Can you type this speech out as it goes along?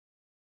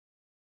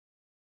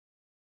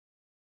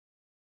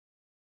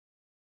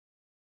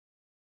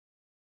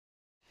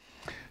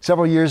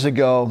Several years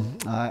ago,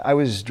 I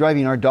was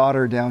driving our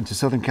daughter down to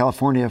Southern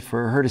California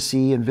for her to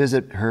see and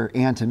visit her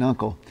aunt and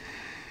uncle.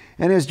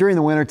 And it was during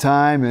the winter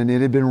time and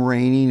it had been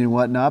raining and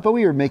whatnot, but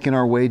we were making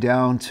our way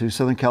down to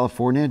Southern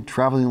California,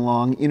 traveling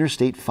along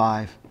Interstate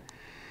 5.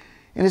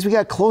 And as we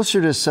got closer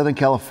to Southern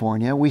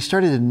California, we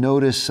started to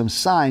notice some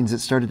signs that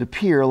started to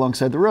appear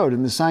alongside the road.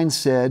 And the sign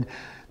said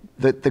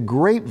that the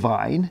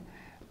grapevine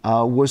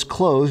was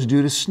closed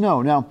due to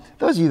snow. Now,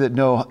 those of you that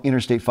know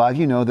Interstate 5,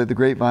 you know that the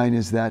Grapevine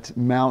is that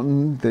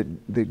mountain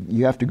that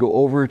you have to go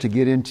over to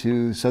get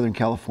into Southern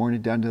California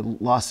down to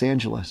Los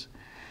Angeles.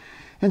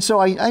 And so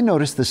I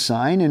noticed the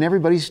sign and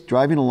everybody's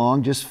driving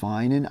along just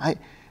fine. And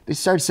they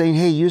started saying,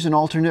 hey, use an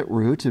alternate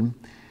route.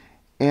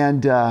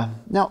 And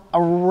now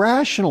a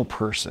rational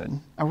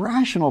person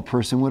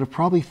would have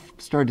probably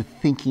started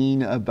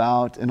thinking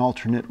about an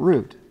alternate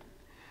route.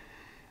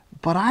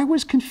 But I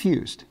was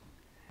confused.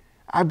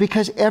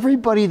 Because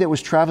everybody that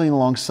was traveling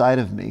alongside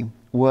of me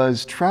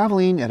was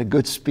traveling at a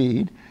good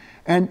speed,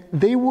 and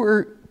they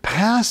were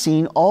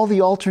passing all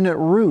the alternate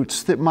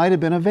routes that might have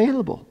been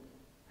available.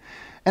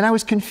 And I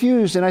was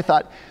confused, and I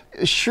thought,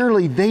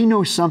 surely they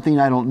know something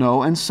I don't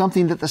know, and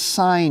something that the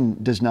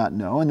sign does not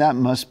know, and that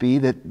must be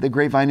that the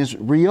Grapevine is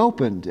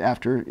reopened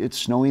after it's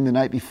snowing the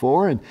night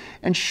before,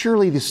 and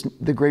surely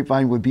the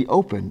Grapevine would be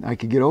open. I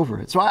could get over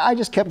it. So I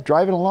just kept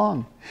driving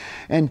along.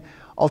 And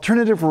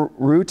alternative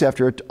route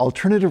after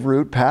alternative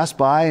route passed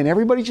by, and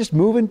everybody just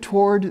moving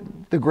toward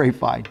the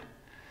Grapevine.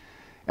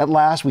 At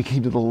last, we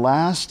came to the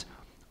last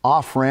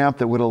off-ramp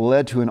that would have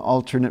led to an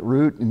alternate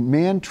route. And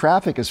man,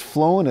 traffic is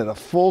flowing at a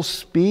full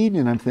speed,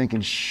 and I'm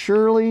thinking,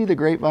 surely the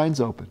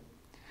Grapevine's open.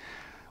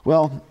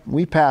 Well,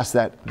 we passed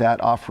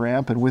that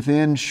off-ramp, and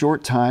within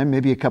short time,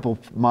 maybe a couple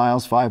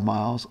miles, 5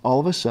 miles, all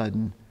of a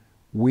sudden,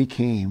 we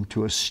came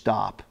to a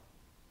stop.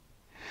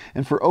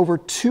 And for over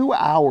 2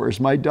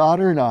 hours, my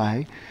daughter and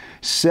I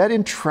sat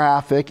in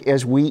traffic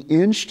as we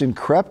inched and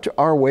crept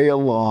our way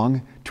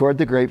along toward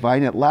the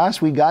Grapevine. At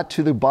last, we got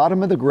to the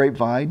bottom of the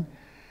Grapevine,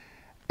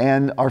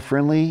 and our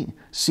friendly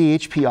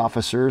CHP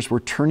officers were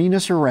turning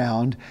us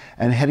around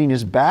and heading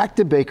us back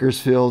to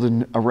Bakersfield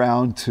and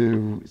around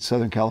to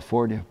Southern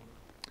California.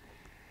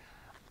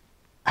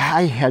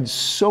 I had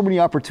so many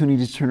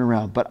opportunities to turn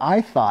around, but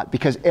I thought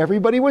because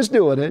everybody was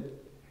doing it,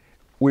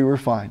 we were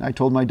fine. I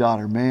told my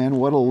daughter, man,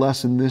 what a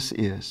lesson this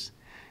is.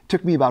 It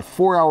took me about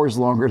 4 hours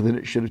longer than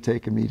it should have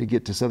taken me to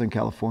get to Southern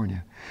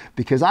California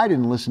because I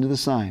didn't listen to the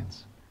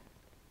signs.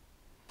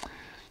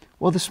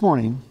 Well, this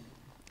morning,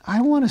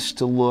 I want us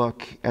to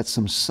look at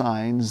some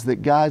signs that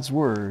God's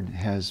Word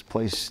has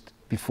placed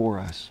before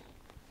us.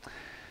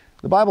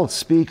 The Bible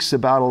speaks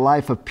about a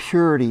life of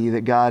purity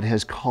that God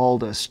has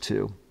called us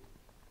to.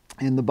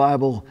 And the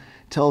Bible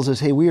tells us,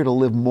 hey, we are to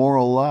live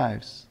moral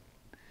lives.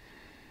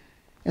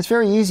 It's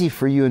very easy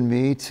for you and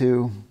me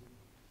to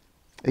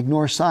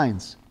ignore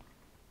signs,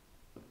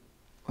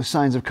 with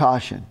signs of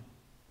caution,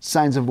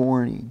 signs of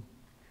warning,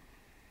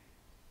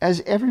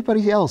 as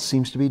everybody else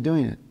seems to be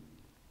doing it.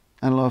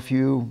 I don't know if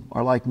you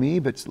are like me,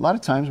 but a lot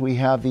of times we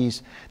have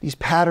these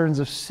patterns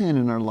of sin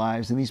in our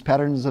lives, and these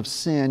patterns of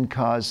sin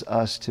cause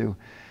us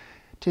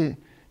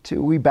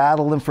we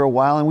battle them for a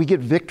while, and we get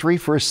victory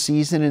for a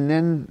season, and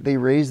then they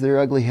raise their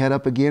ugly head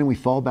up again, and we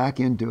fall back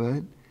into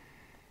it,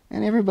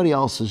 and everybody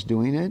else is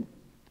doing it.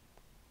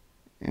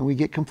 And we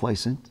get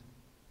complacent,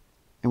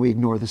 and we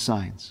ignore the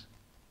signs.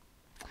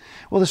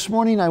 Well, this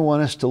morning I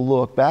want us to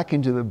look back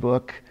into the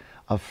book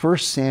of 1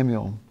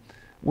 Samuel.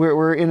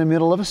 We're in the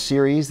middle of a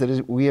series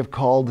that we have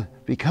called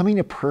Becoming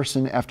a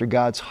Person After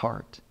God's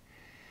Heart.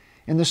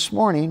 And this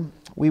morning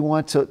we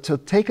want to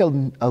take a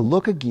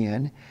look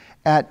again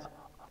at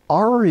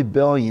our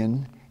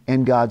rebellion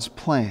and God's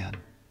plan.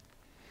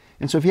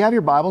 And so if you have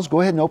your Bibles,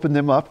 go ahead and open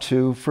them up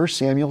to 1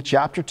 Samuel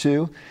chapter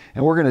 2,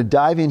 and we're going to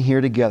dive in here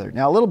together.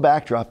 Now, a little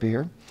backdrop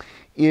here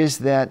is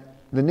that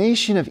the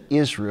nation of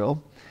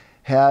Israel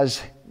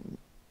has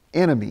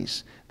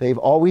enemies. They've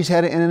always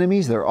had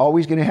enemies. They're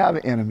always going to have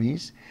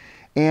enemies.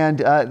 And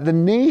the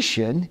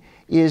nation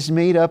is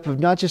made up of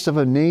not just of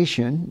a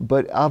nation,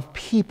 but of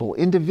people,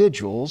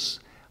 individuals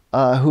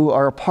who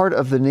are a part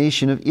of the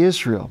nation of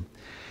Israel.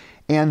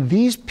 And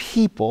these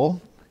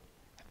people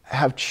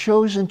have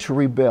chosen to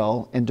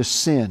rebel and to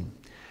sin.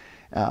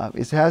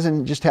 It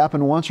hasn't just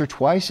happened once or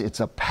twice. It's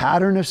a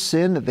pattern of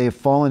sin that they have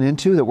fallen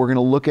into that we're going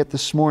to look at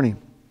this morning.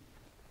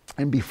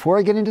 And before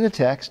I get into the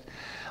text,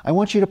 I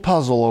want you to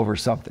puzzle over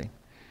something.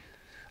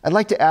 I'd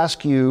like to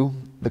ask you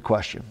the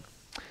question.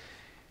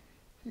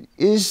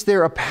 Is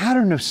there a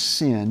pattern of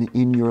sin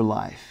in your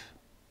life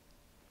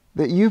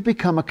that you've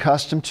become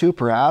accustomed to,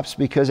 perhaps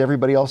because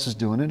everybody else is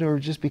doing it, or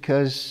just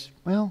because,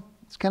 well,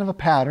 it's kind of a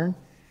pattern,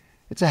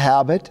 it's a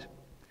habit?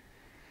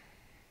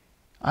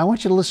 I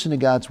want you to listen to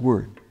God's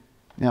Word.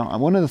 Now,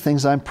 one of the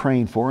things I'm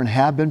praying for and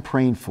have been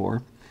praying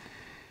for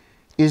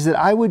is that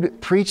I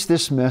would preach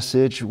this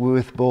message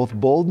with both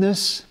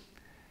boldness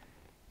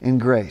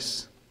and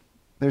grace.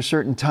 There are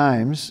certain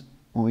times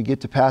when we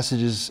get to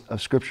passages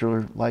of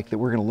Scripture like that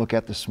we're going to look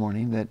at this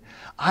morning that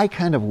I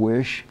kind of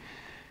wish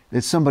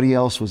that somebody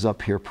else was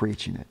up here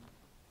preaching it.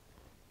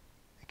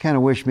 kind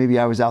of wish maybe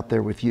I was out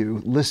there with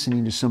you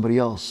listening to somebody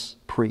else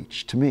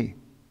preach to me.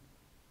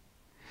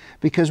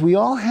 Because we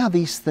all have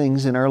these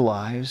things in our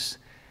lives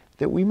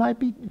that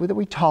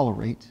we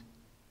tolerate,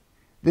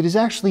 that is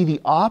actually the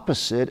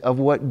opposite of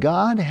what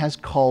God has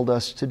called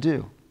us to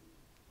do.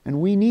 And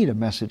we need a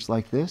message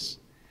like this.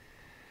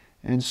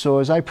 And so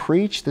as I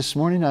preach this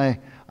morning, I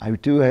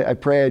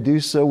pray I do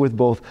so with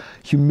both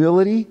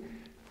humility,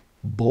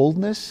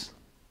 boldness,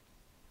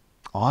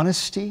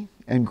 honesty,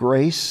 and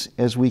grace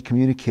as we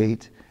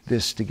communicate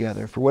this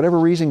together. For whatever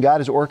reason, God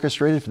has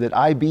orchestrated that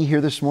I be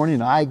here this morning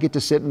and I get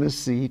to sit in this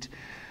seat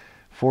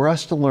for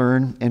us to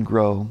learn and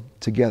grow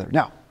together.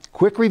 Now,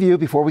 quick review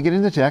before we get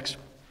into the text.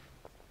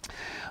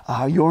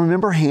 You'll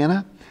remember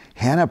Hannah.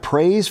 Hannah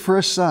prays for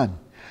a son.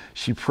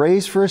 She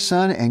prays for a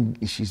son,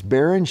 and she's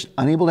barren, she's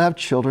unable to have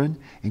children,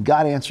 and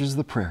God answers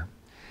the prayer.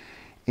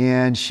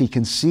 And she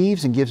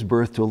conceives and gives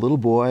birth to a little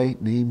boy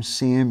named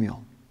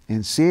Samuel.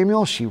 And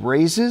Samuel she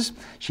raises,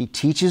 she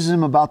teaches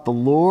him about the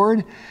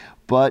Lord,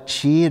 but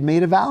she had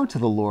made a vow to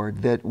the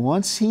Lord that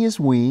once he is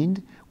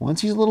weaned,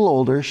 once he's a little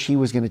older, she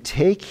was going to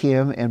take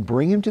him and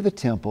bring him to the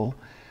temple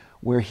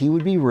where he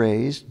would be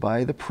raised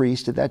by the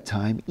priest at that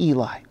time,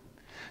 Eli.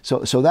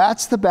 So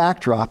that's the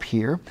backdrop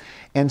here.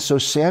 And so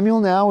Samuel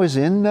now is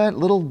in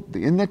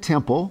the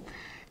temple.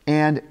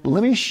 And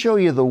let me show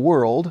you the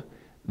world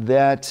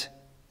that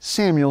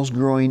Samuel's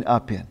growing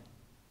up in.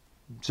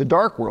 It's a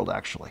dark world,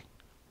 actually.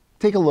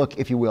 Take a look,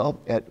 if you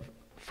will, at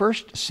 1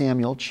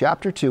 Samuel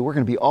chapter 2. We're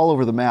going to be all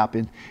over the map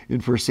in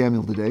 1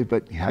 Samuel today,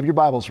 but have your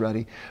Bibles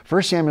ready.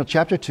 1 Samuel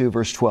chapter 2,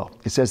 verse 12.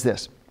 It says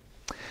this.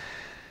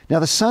 Now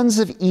the sons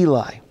of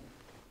Eli.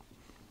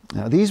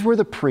 Now these were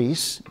the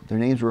priests. Their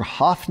names were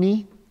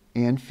Hophni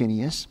and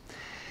Phinehas.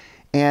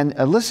 And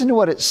listen to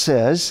what it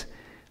says.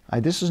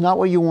 This is not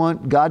what you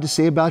want God to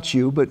say about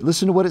you, but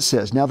listen to what it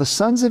says. Now the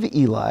sons of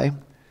Eli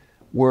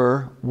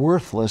were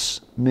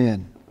worthless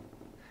men.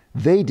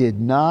 They did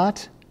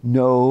not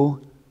know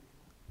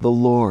the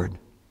Lord.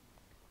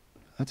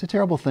 That's a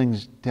terrible thing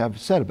to have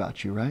said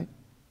about you, right?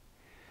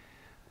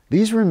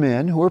 These were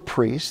men who were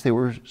priests. They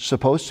were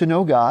supposed to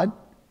know God.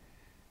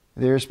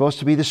 They were supposed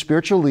to be the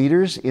spiritual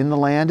leaders in the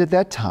land at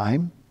that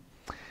time.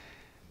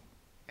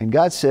 And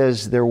God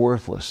says they're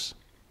worthless.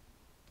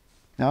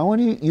 Now I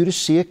want you to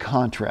see a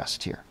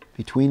contrast here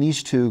between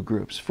these two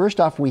groups.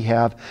 First off, we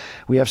have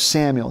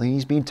Samuel.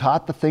 He's being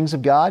taught the things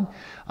of God.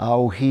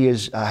 He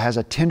has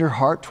a tender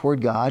heart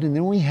toward God. And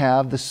then we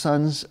have the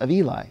sons of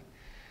Eli.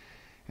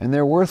 And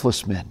they're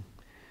worthless men.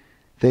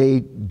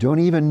 They don't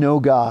even know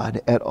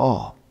God at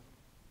all.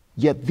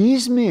 Yet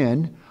these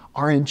men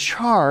are in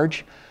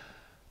charge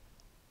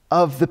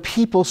of the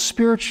people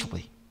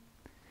spiritually.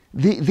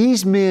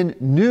 These men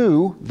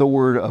knew the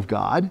Word of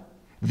God.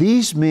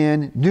 These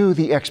men knew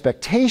the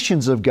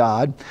expectations of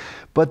God,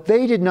 but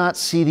they did not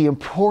see the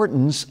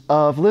importance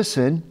of,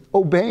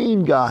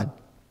 obeying God.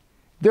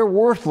 They're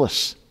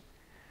worthless.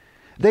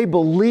 They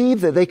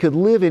believed that they could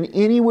live in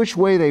any which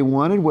way they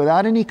wanted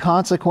without any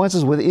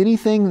consequences, with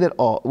anything that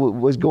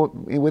was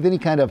going, with any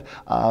kind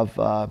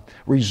of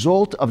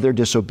result of their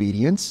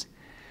disobedience.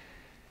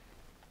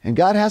 And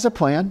God has a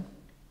plan.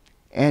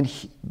 And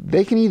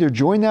they can either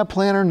join that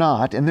plan or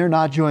not, and they're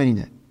not joining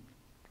it.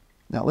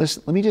 Now,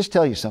 listen, let me just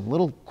tell you something, a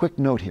little quick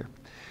note here.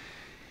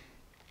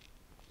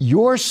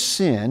 Your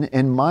sin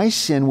and my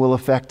sin will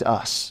affect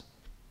us,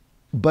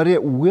 but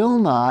it will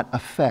not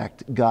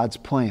affect God's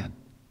plan.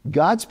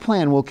 God's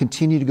plan will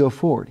continue to go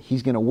forward.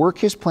 He's going to work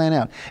His plan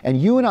out. And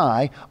you and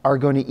I are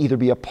going to either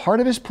be a part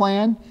of His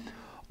plan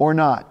or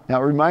not. Now,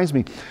 it reminds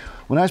me,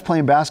 when I was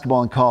playing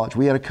basketball in college,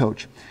 we had a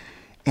coach.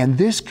 And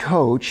this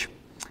coach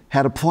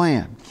had a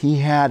plan. He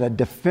had a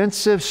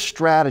defensive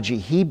strategy.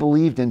 He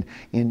believed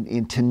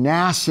in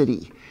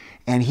tenacity.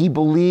 And he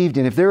believed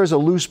in if there was a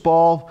loose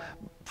ball,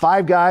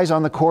 5 guys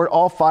on the court,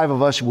 all 5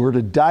 of us were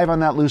to dive on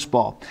that loose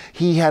ball.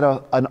 He had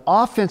an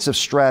offensive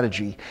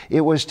strategy.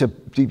 It was to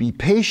be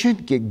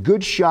patient, get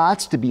good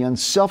shots, to be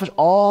unselfish,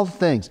 all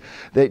things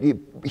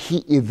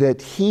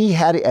that he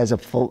had as a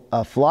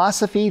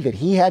philosophy that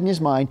he had in his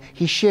mind,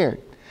 he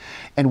shared.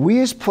 And we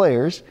as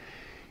players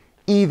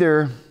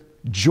either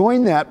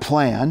joined that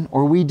plan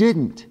or we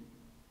didn't.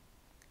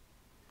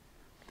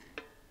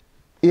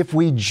 If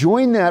we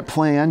joined that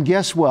plan,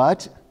 guess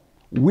what?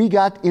 We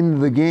got into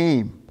the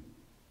game.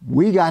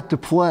 We got to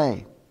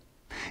play.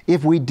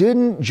 If we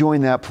didn't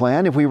join that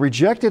plan, if we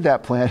rejected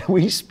that plan,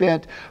 we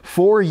spent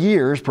 4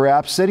 years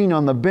perhaps sitting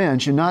on the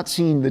bench and not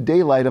seeing the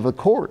daylight of the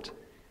court.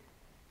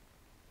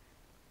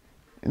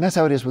 And that's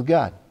how it is with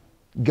God.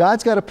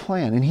 God's got a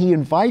plan, and He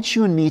invites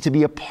you and me to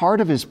be a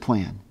part of His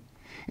plan.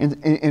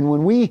 And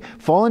when we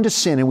fall into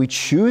sin and we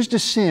choose to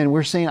sin,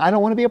 we're saying, I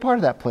don't want to be a part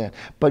of that plan.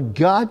 But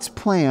God's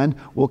plan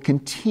will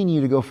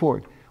continue to go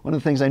forward. One of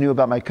the things I knew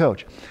about my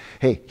coach,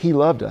 hey, he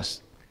loved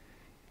us.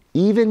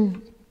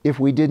 Even if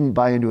we didn't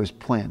buy into His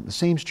plan. The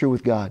same's true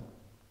with God.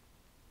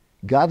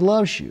 God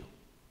loves you.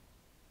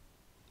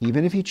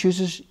 Even if you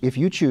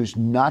choose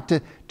not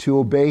to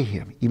obey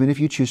Him, even if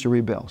you choose to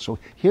rebel. So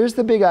here's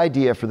the big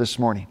idea for this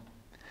morning.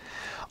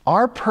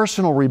 Our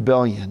personal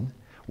rebellion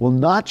will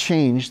not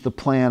change the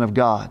plan of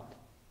God.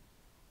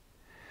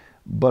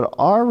 But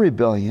our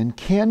rebellion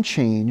can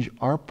change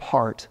our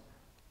part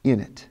in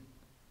it.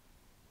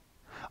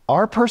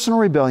 Our personal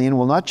rebellion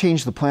will not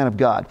change the plan of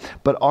God,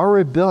 but our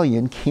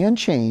rebellion can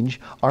change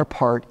our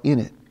part in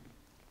it.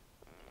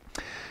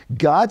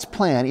 God's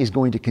plan is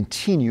going to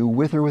continue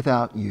with or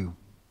without you,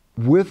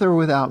 with or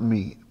without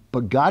me.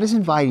 But God is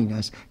inviting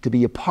us to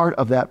be a part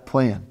of that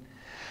plan.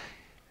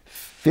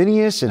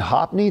 Phineas and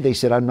Hophni, they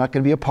said, I'm not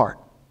going to be a part.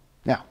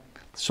 Now,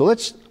 so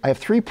I have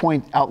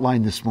 3-point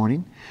outline this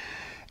morning,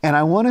 and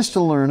I want us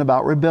to learn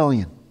about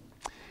rebellion.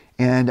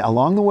 And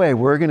along the way,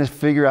 we're going to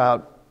figure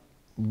out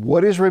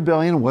what is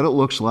rebellion, what it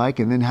looks like,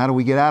 and then how do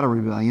we get out of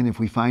rebellion if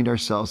we find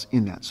ourselves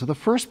in that. So the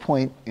first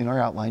point in our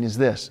outline is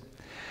this.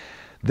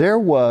 There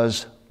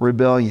was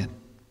rebellion.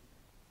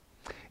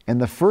 And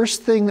the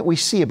first thing that we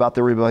see about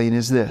the rebellion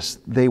is this.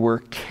 They were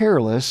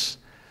careless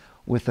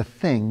with the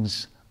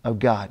things of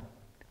God.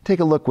 Take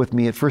a look with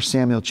me at 1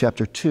 Samuel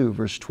chapter 2,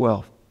 verse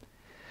 12.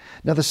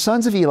 Now the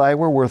sons of Eli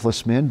were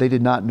worthless men. They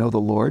did not know the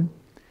Lord.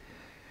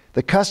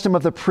 The custom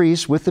of the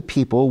priests with the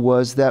people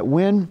was that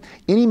when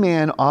any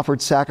man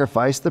offered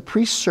sacrifice, the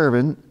priest's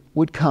servant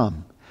would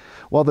come,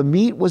 while the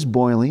meat was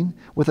boiling,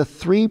 with a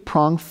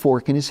 3-pronged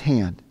fork in his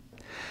hand.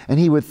 And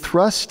he would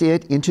thrust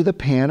it into the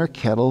pan or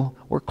kettle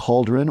or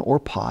cauldron or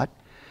pot.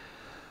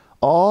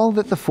 All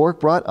that the fork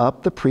brought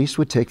up, the priest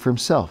would take for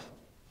himself.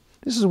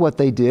 This is what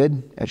they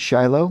did at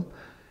Shiloh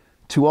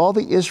to all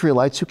the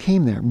Israelites who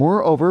came there.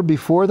 Moreover,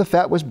 before the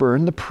fat was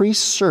burned, the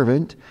priest's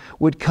servant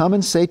would come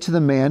and say to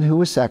the man who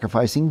was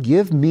sacrificing,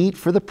 give meat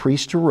for the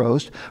priest to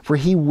roast, for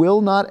he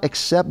will not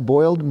accept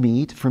boiled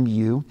meat from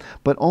you,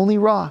 but only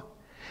raw.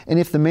 And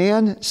if the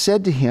man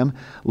said to him,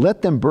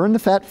 let them burn the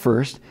fat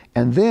first,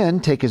 and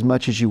then take as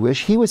much as you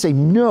wish, he would say,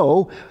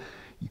 no,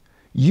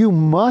 you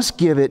must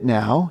give it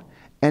now,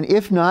 and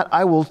if not,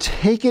 I will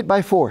take it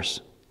by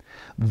force.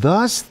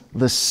 Thus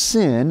the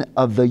sin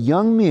of the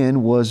young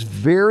men was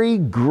very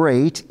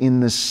great in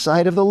the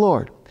sight of the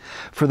Lord.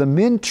 For the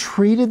men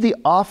treated the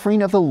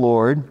offering of the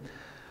Lord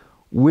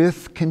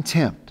with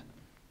contempt.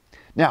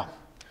 Now,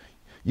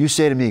 you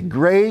say to me,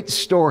 great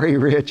story,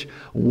 Rich.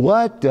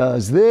 What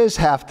does this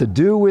have to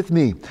do with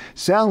me?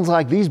 Sounds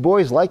like these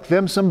boys liked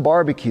them some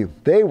barbecue.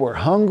 They were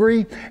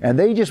hungry and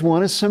they just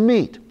wanted some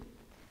meat.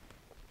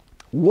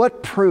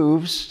 What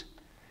proves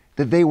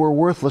that they were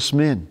worthless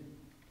men?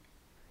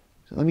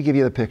 So let me give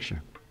you the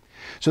picture.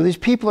 So these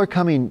people are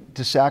coming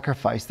to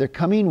sacrifice. They're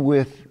coming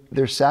with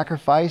their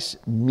sacrifice,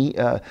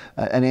 an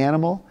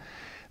animal,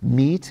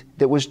 meat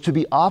that was to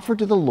be offered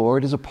to the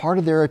Lord as a part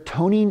of their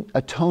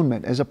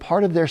atonement, as a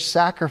part of their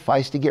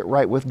sacrifice to get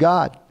right with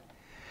God.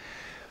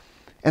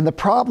 And the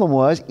problem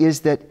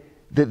is that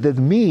the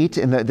meat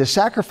and the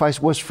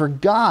sacrifice was for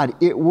God.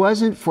 It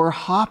wasn't for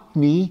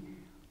Hophni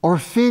or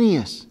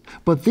Phineas.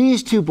 But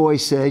these two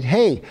boys said,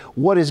 hey,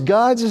 what is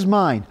God's is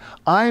mine.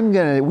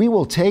 We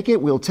will take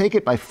it. We'll take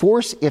it by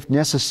force if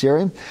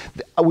necessary.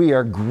 We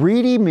are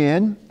greedy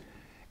men.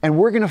 And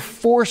we're going to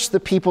force the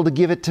people to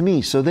give it to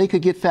me so they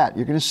could get fat.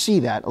 You're going to see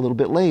that a little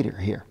bit later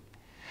here.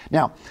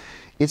 Now,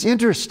 it's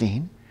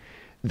interesting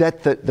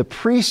that the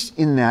priests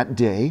in that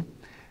day,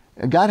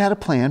 God had a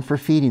plan for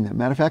feeding them.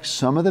 Matter of fact,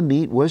 some of the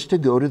meat was to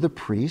go to the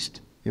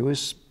priest. It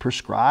was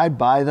prescribed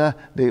by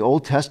the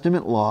Old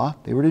Testament law.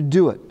 They were to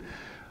do it.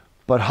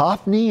 But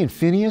Hophni and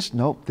Phineas,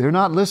 nope, they're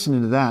not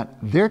listening to that.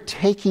 They're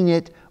taking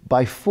it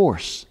by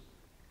force.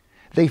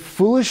 They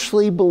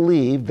foolishly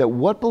believed that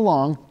what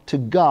belonged to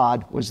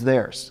God was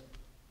theirs.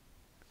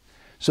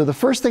 So the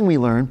first thing we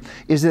learn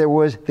is they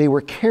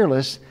were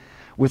careless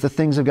with the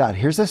things of God.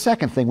 Here's the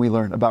second thing we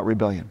learn about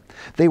rebellion.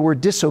 They were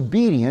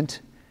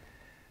disobedient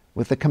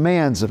with the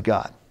commands of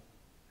God.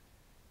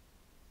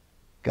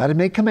 God had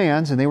made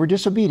commands and they were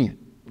disobedient.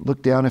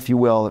 Look down, if you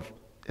will,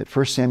 at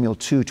 1 Samuel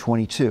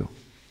 2:22.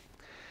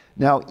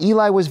 Now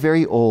Eli was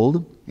very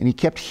old, and he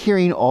kept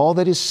hearing all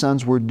that his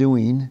sons were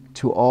doing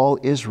to all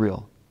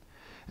Israel,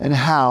 and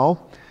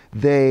how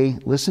they,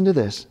 listen to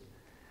this,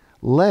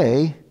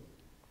 lay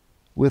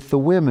with the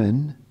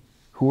women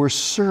who were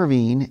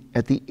serving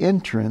at the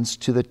entrance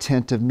to the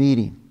tent of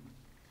meeting.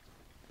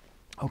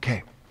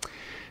 Okay,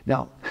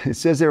 now it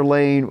says they're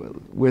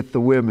laying with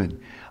the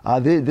women.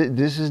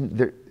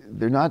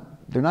 They're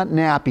not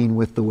napping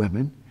with the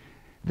women.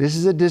 This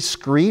is a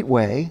discreet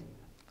way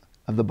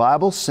of the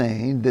Bible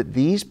saying that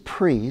these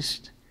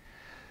priests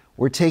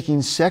were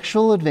taking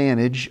sexual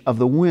advantage of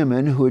the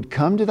women who had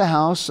come to the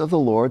house of the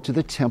Lord, to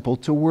the temple,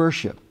 to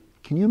worship.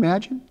 Can you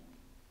imagine?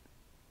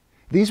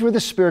 These were the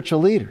spiritual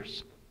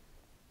leaders.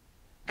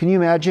 Can you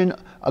imagine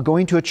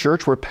going to a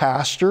church where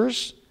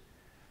pastors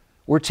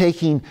were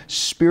taking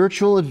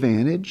spiritual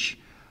advantage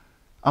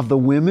of the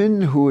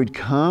women who had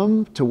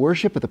come to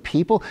worship with the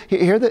people?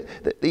 Here,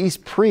 these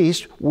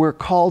priests were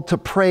called to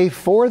pray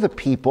for the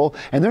people,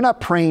 and they're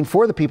not praying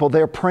for the people,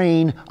 they're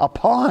praying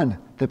upon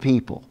the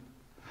people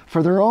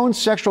for their own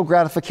sexual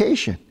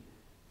gratification.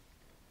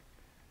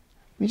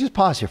 Let me just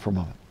pause here for a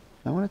moment.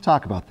 I want to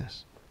talk about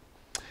this.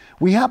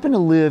 We happen to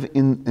live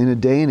in a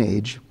day and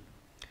age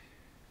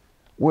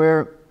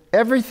where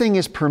everything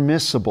is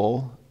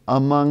permissible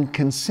among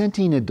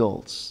consenting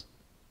adults.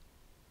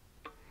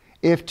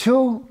 If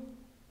two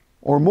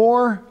or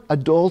more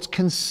adults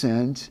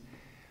consent,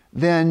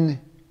 then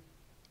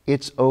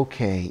it's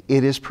okay.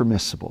 It is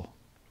permissible.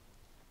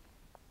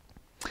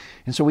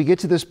 And so we get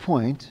to this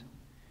point,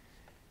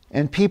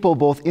 and people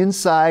both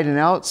inside and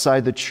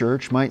outside the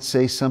church might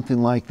say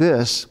something like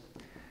this: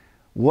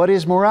 what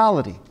is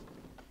morality?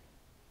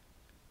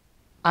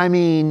 I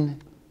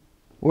mean,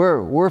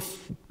 we're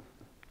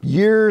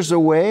years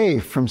away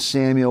from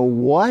Samuel.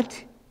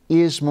 What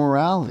is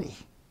morality?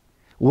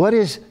 What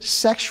is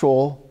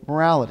sexual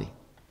morality?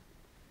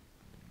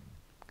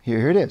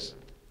 Here it is.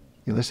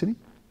 You listening?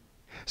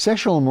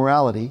 Sexual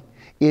immorality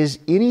is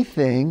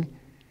anything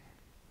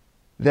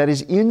that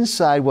is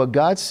inside what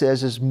God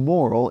says is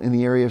moral in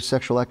the area of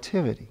sexual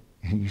activity.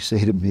 And you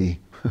say to me,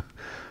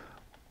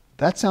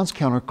 that sounds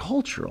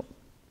countercultural.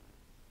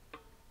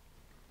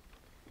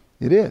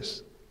 It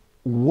is.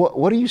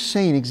 What are you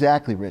saying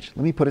exactly, Rich?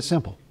 Let me put it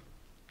simple.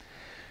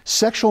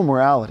 Sexual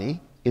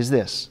morality is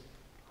this: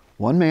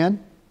 one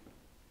man,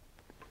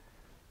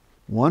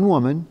 one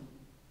woman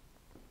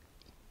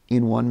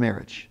in one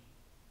marriage.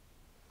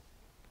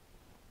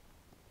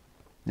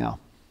 Now,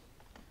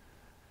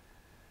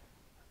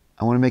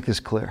 I want to make this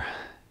clear.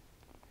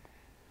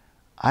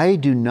 I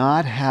do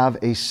not have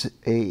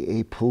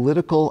a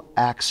political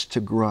axe to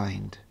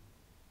grind.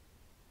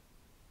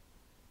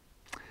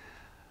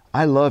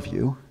 I love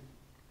you,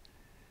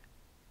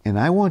 and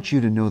I want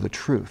you to know the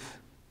truth.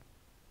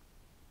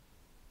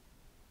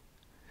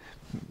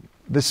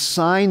 The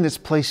sign that's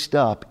placed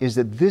up is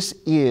that this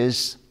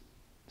is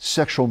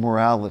sexual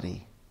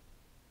morality.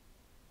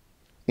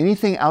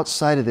 Anything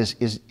outside of this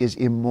is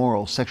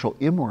immoral, sexual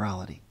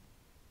immorality.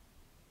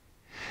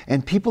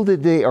 And people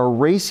today are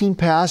racing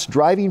past,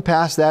 driving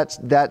past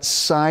that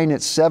sign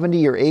at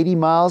 70 or 80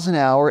 miles an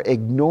hour,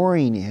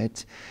 ignoring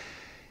it.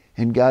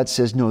 And God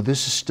says, no,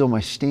 this is still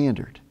my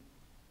standard.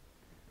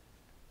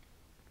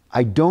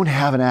 I don't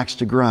have an axe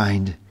to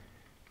grind.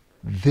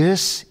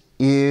 This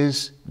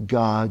is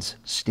God's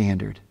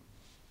standard.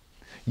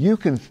 You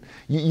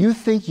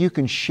think you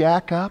can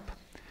shack up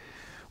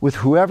with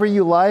whoever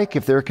you like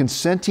if they're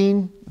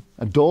consenting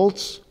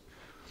adults?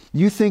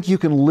 You think you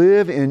can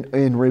live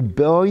in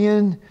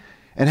rebellion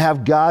and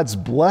have God's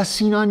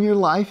blessing on your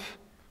life?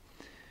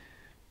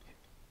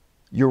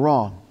 You're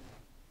wrong.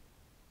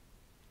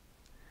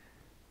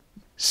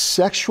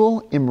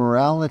 Sexual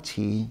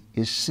immorality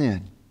is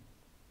sin.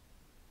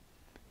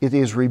 It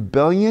is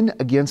rebellion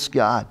against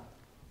God.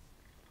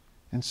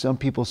 And some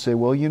people say,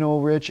 well, you know,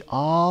 Rich,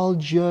 I'll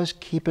just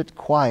keep it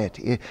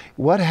quiet.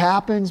 What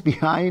happens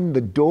behind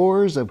the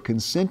doors of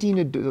consenting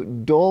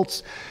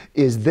adults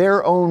is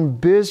their own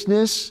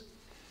business.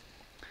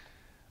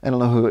 I don't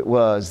know who it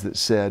was that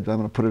said, but I'm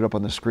going to put it up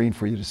on the screen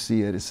for you to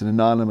see it. It's an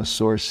anonymous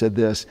source, said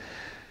this: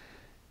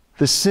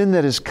 the sin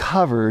that is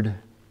covered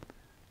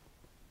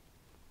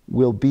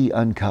will be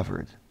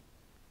uncovered.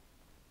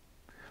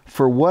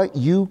 For what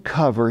you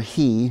cover,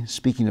 He,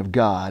 speaking of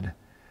God,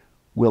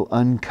 will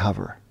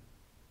uncover.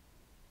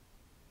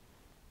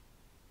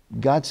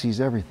 God sees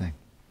everything.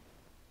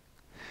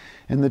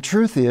 And the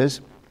truth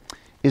is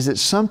that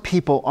some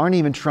people aren't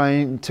even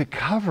trying to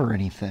cover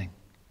anything.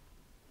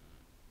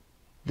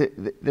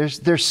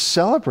 They're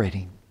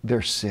celebrating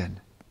their sin,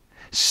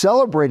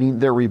 celebrating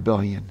their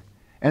rebellion.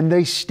 And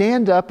they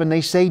stand up and they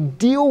say,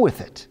 deal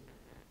with it.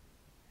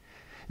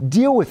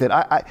 Deal with it.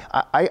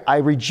 I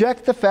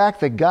reject the fact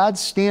that God's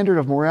standard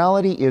of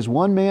morality is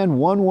one man,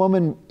 one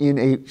woman in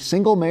a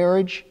single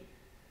marriage.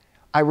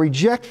 I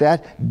reject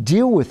that.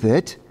 Deal with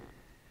it.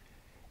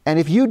 And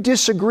if you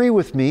disagree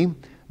with me,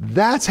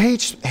 that's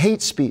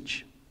hate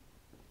speech.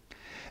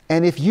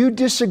 And if you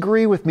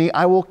disagree with me,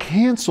 I will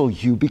cancel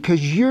you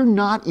because you're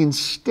not in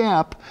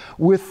step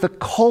with the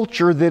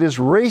culture that is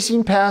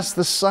racing past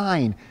the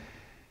sign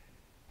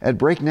at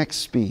breakneck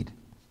speed.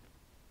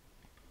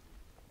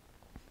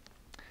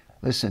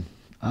 Listen,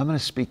 I'm going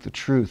to speak the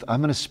truth.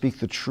 I'm going to speak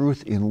the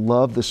truth in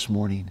love this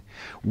morning.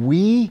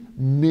 You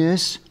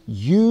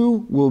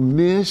will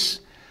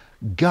miss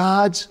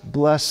God's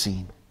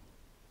blessing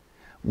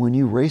when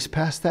you race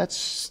past that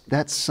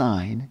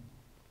sign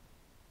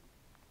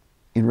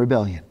in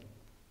rebellion.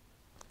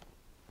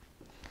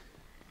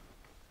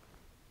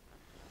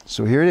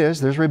 So here it is.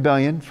 There's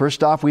rebellion.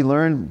 First off, we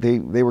learn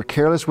they were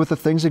careless with the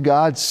things of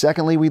God.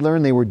 Secondly, we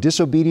learn they were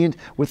disobedient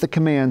with the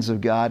commands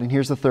of God. And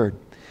here's the third.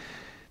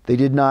 They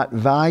did not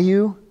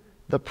value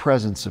the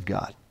presence of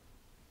God.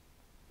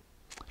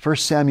 1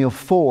 Samuel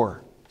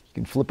 4. You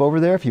can flip over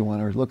there if you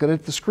want, or look at it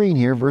at the screen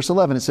here. Verse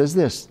 11, it says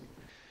this: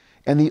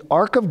 and the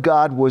ark of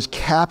God was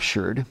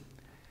captured,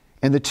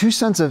 and the two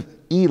sons of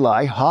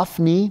Eli,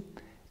 Hophni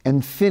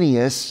and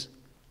Phinehas,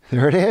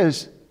 there it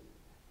is,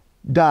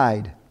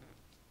 died.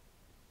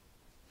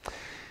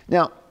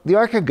 Now, the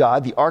Ark of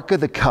God, the Ark of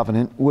the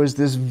Covenant, was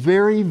this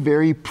very,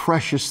 very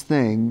precious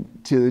thing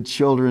to the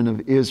children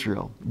of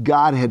Israel.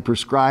 God had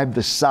prescribed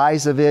the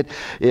size of it.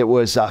 It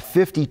was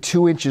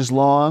 52 inches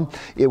long.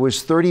 It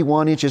was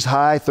 31 inches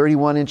high,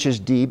 31 inches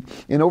deep.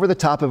 And over the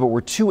top of it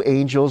were two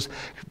angels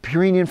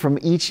peering in from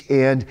each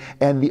end.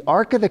 And the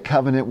Ark of the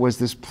Covenant was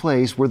this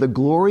place where the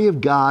glory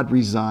of God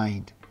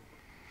resided.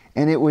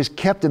 And it was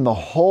kept in the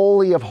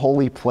holy of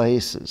holy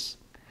places.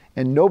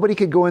 And nobody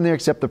could go in there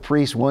except the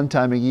priest one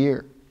time a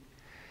year.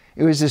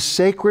 It was a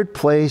sacred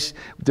place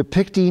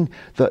depicting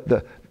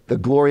the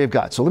glory of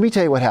God. So let me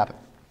tell you what happened.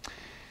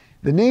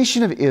 The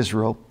nation of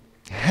Israel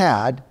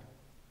had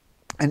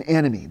an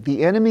enemy.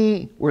 The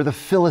enemy were the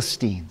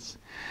Philistines.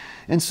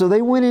 And so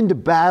they went into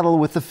battle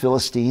with the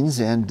Philistines,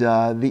 and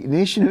the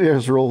nation of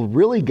Israel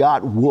really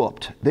got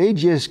whooped. They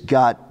just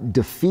got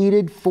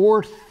defeated.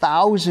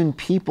 4,000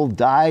 people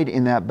died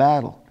in that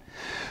battle.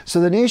 So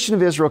the nation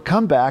of Israel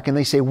come back and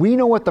they say, we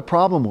know what the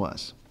problem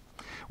was.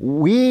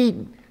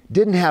 We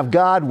didn't have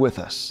God with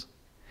us.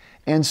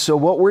 And so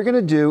what we're going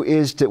to do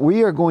is that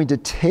we are going to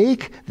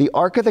take the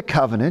Ark of the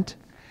Covenant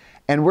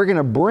and we're going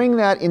to bring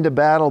that into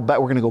battle.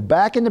 But we're going to go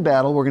back into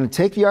battle. We're going to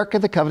take the Ark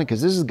of the Covenant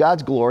because this is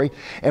God's glory.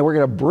 And we're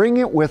going to bring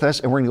it with us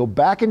and we're going to go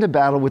back into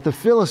battle with the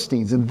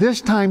Philistines. And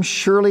this time,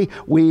 surely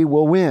we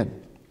will win.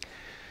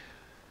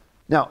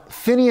 Now,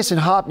 Phinehas and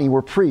Hophni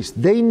were priests.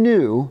 They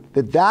knew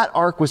that that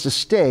ark was to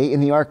stay in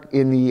the ark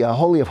in the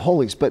Holy of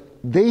Holies, but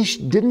they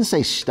didn't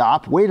say,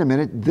 stop, wait a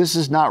minute, this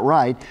is not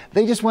right.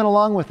 They just went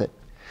along with it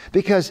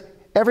because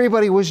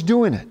everybody was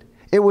doing it.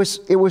 It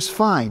was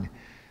fine.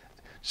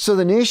 So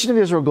the nation of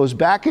Israel goes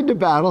back into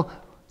battle,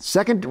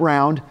 second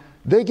round,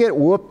 they get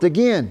whooped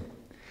again.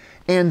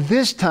 And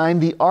this time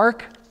the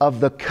Ark of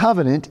the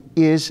Covenant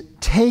is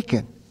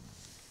taken.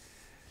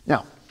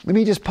 Now, let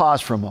me just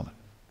pause for a moment.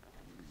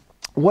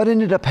 What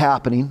ended up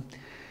happening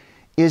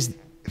is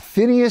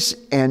Phinehas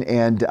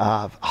and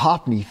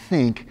Hophni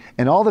think,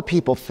 and all the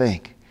people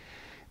think,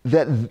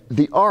 that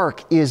the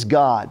ark is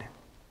God.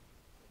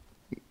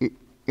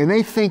 And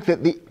they think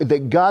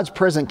that God's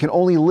presence can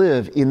only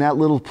live in that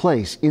little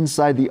place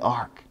inside the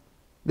ark.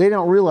 They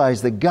don't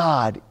realize that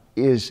God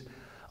is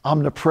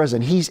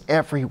omnipresent. He's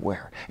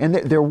everywhere. And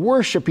they're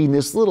worshiping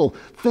this little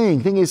thing,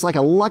 thinking it's like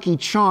a lucky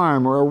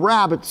charm or a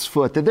rabbit's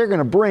foot that they're going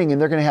to bring and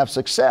they're going to have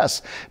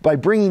success by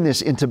bringing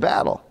this into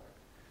battle.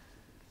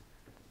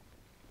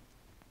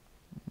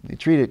 They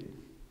treat it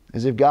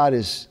as if God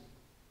is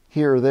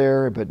here or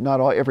there, but not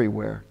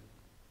everywhere.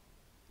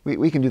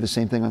 We can do the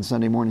same thing on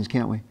Sunday mornings,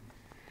 can't we?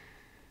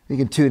 We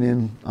can tune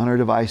in on our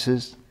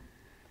devices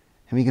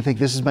and we can think,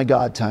 this is my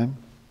God time.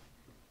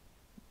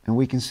 And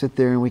we can sit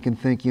there and we can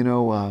think,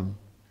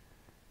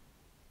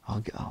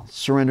 I'll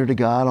surrender to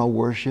God, I'll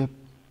worship,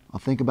 I'll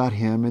think about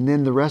Him, and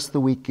then the rest of the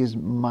week is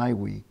my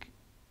week.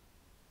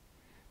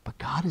 But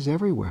God is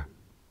everywhere.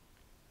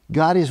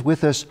 God is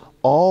with us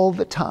all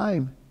the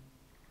time,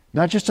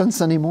 not just on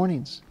Sunday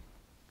mornings.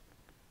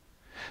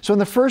 So in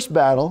the first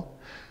battle,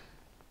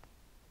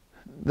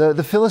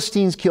 the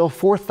Philistines kill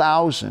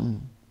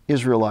 4,000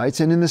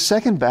 Israelites, and in the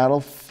second battle,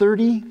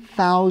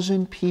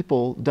 30,000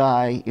 people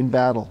die in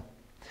battle.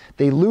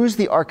 They lose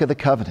the Ark of the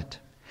Covenant.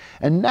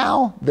 And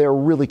now they're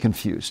really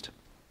confused.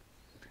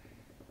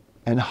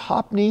 And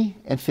Hophni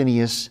and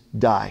Phinehas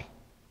die.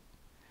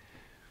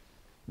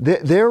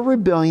 Their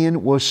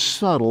rebellion was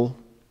subtle,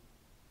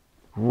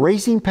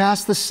 racing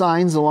past the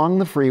signs along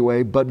the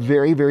freeway, but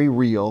very, very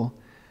real.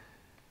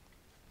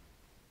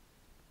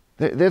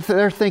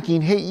 They're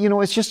thinking, hey,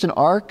 it's just an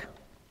ark.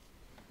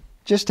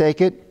 Just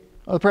take it.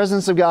 Oh, the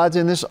presence of God's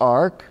in this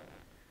ark.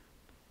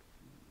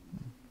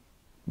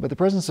 But the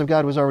presence of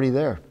God was already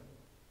there.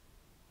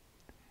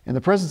 And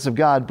the presence of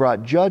God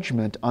brought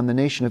judgment on the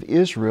nation of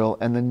Israel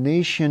and the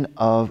nation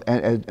of,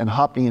 and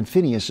Hophni and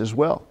Phinehas as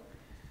well.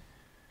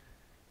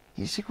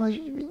 You say, well,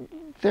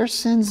 their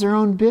sin's their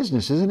own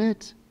business, isn't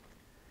it?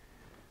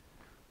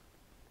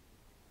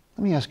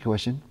 Let me ask you a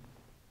question.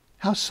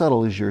 How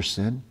subtle is your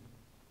sin?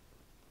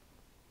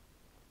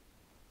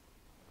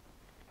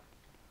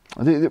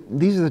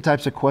 These are the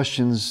types of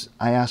questions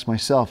I ask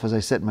myself as I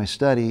sit in my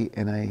study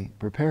and I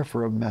prepare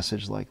for a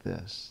message like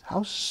this.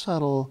 How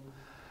subtle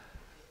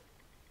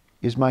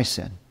is my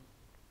sin?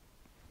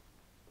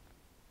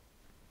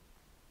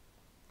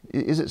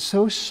 Is it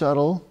so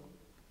subtle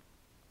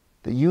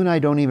that you and I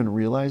don't even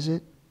realize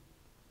it?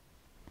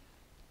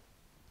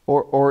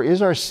 Or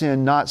is our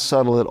sin not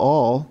subtle at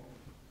all?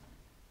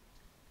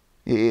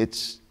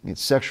 It's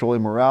sexual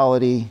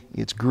immorality,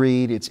 it's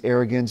greed, it's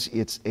arrogance,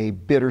 it's a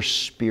bitter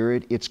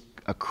spirit, it's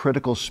a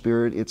critical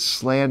spirit, it's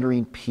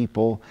slandering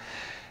people.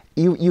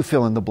 You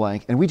fill in the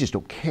blank, and we just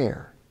don't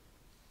care.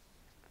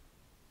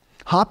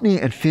 Hophni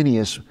and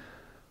Phinehas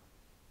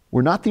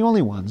were not the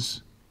only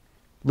ones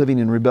living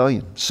in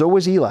rebellion. So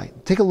was Eli.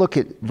 Take a look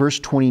at verse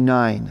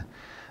 29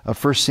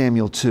 of 1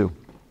 Samuel 2.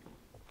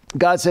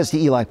 God says to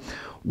Eli,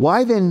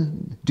 "Why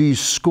then do you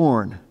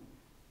scorn,"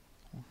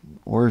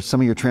 or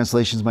some of your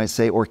translations might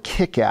say, or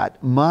kick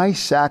at, "my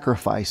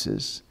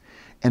sacrifices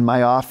and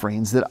my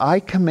offerings that I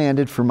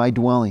commanded for my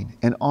dwelling,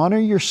 and honor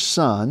your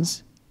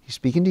sons he's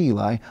speaking to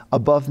Eli,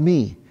 above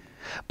me,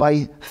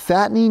 by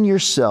fattening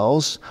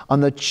yourselves on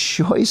the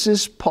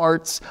choicest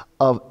parts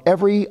of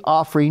every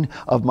offering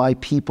of my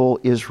people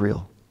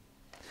Israel.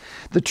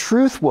 The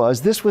truth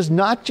was, this was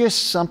not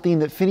just something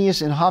that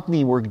Phinehas and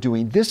Hophni were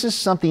doing. This is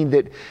something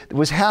that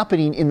was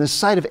happening in the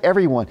sight of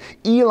everyone.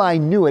 Eli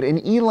knew it,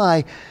 and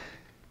Eli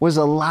was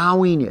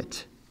allowing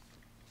it.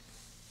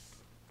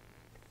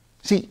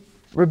 See,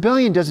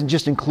 rebellion doesn't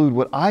just include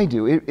what I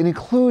do. It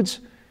includes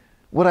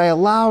what I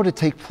allow to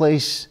take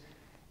place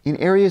in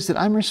areas that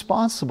I'm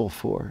responsible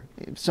for.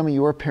 Some of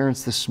you are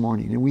parents this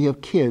morning, and we have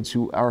kids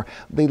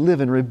they live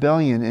in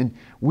rebellion, and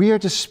we are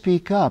to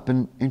speak up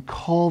and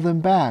call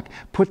them back,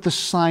 put the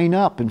sign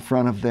up in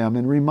front of them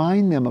and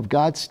remind them of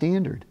God's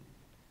standard.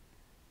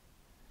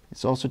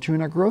 It's also true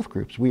in our growth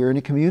groups. We are in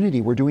a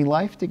community. We're doing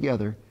life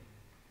together.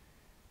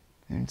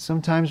 And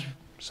sometimes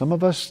some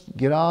of us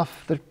get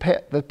off the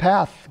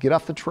path, get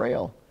off the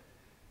trail.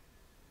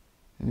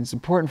 And it's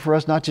important for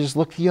us not to just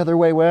look the other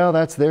way. Well,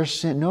 that's their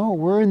sin. No,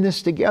 we're in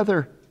this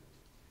together.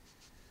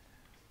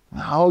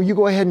 Oh, you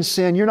go ahead and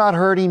sin. You're not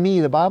hurting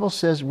me. The Bible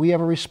says we have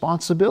a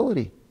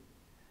responsibility.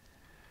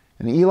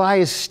 And Eli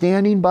is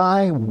standing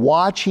by,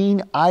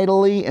 watching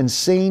idly and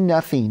saying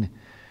nothing.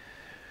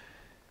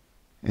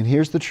 And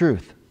here's the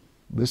truth.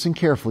 Listen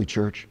carefully,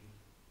 church.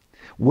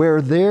 Where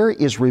there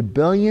is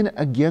rebellion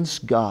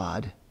against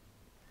God,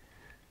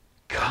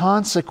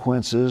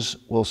 consequences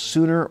will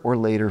sooner or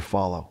later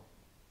follow.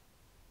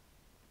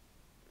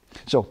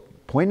 So,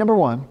 point number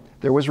one,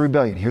 there was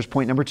rebellion. Here's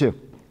point number two.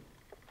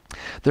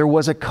 There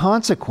was a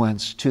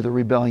consequence to the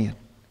rebellion.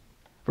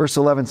 Verse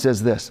 11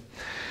 says this,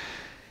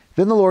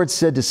 Then the Lord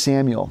said to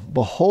Samuel,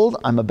 Behold,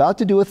 I'm about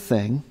to do a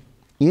thing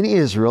in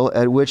Israel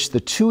at which the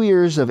 2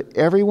 ears of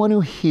everyone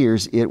who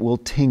hears it will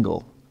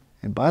tingle.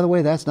 And by the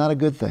way, that's not a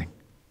good thing.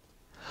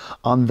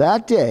 On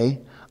that day,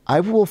 I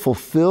will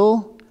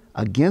fulfill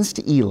against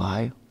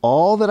Eli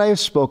all that I have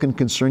spoken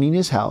concerning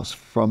his house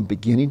from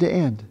beginning to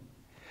end.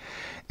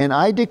 And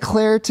I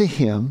declare to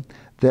him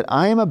that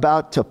I am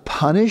about to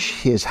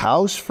punish his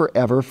house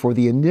forever for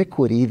the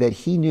iniquity that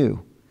he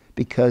knew,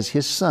 because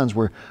his sons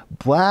were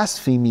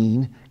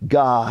blaspheming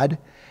God,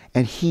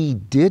 and he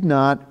did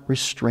not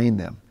restrain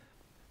them.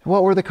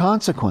 What were the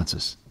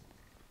consequences?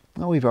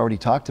 Well, we've already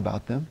talked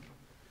about them.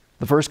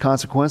 The first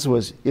consequence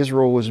was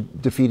Israel was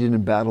defeated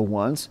in battle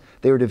once.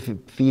 They were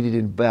defeated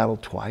in battle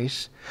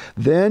twice.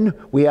 Then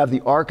we have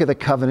the Ark of the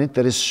Covenant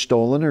that is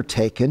stolen or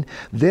taken.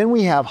 Then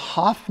we have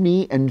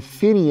Hophni and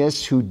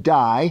Phinehas who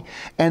die.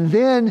 And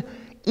then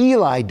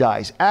Eli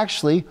dies.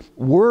 Actually,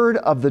 word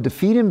of the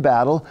defeat in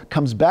battle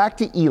comes back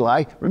to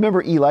Eli.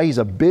 Remember Eli, he's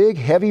a big,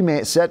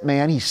 heavy-set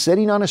man. He's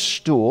sitting on a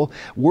stool.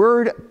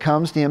 Word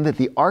comes to him that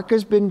the Ark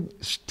has been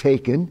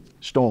taken,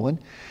 stolen,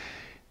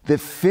 that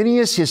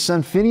Phinehas, his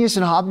son Phinehas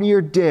and Hophni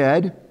are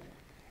dead.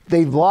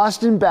 They've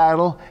lost in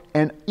battle,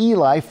 and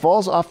Eli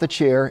falls off the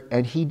chair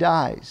and he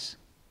dies.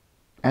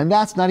 And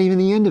that's not even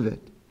the end of it.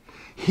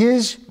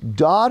 His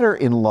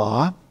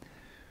daughter-in-law,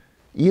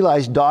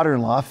 Eli's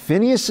daughter-in-law,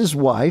 Phinehas'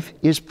 wife,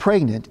 is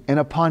pregnant, and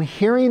upon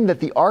hearing that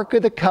the Ark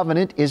of the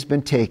Covenant has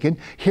been taken,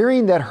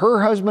 hearing that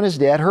her husband is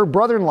dead, her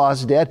brother-in-law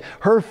is dead,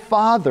 her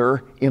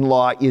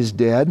father-in-law is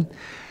dead,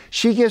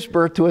 she gives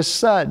birth to a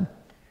son.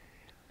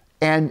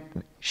 And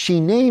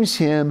she names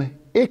him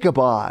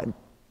Ichabod.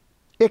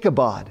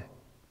 Ichabod.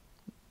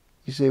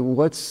 You say, well,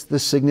 what's the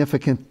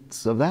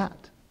significance of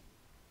that?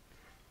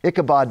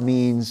 Ichabod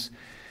means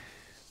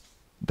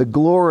the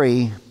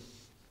glory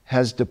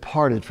has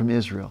departed from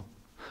Israel.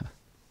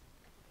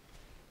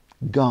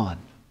 Gone.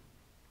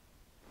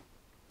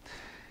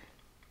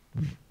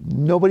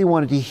 Nobody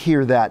wanted to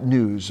hear that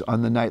news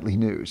on the nightly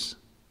news.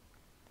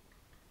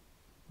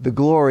 The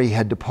glory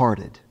had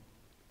departed.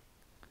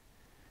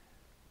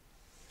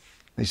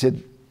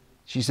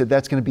 She said,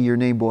 that's going to be your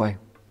name, boy,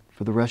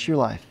 for the rest of your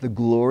life. The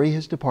glory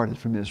has departed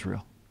from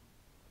Israel.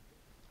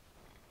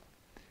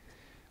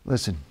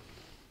 Listen,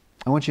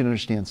 I want you to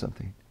understand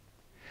something.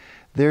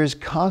 There's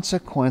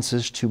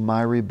consequences to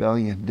my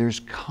rebellion.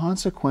 There's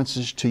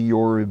consequences to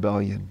your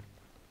rebellion.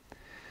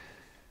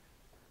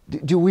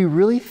 Do we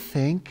really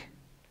think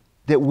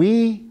that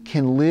we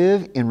can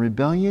live in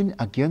rebellion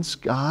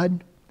against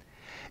God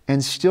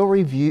and still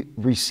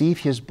receive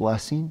His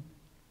blessing?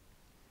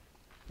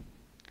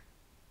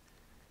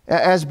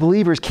 As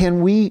believers,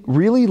 can we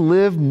really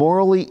live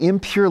morally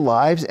impure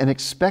lives and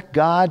expect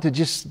God to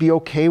just be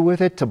okay with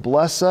it, to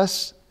bless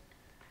us?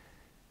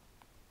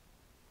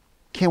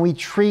 Can we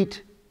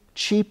treat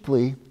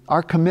cheaply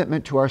our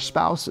commitment to our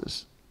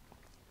spouses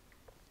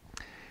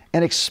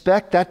and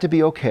expect that to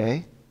be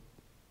okay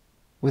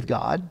with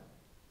God?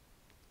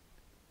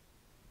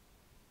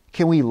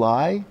 Can we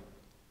lie?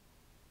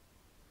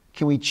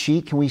 Can we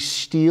cheat? Can we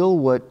steal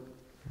what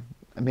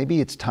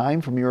maybe it's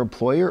time from your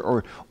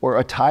employer, or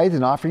a tithe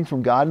and offering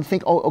from God, and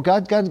think,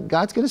 God's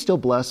going to still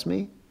bless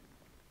me?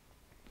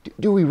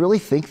 Do we really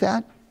think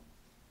that?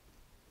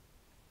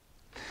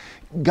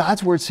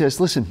 God's word says,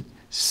 listen,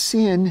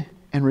 sin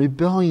and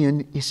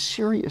rebellion is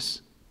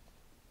serious.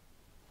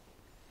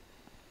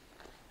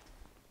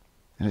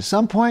 And at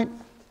some point,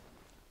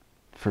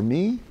 For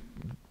me,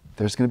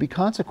 there's going to be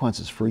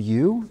consequences. For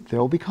you, there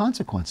will be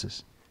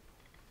consequences.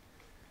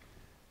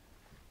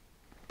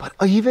 But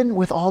even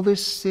with all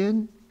this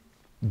sin,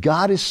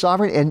 God is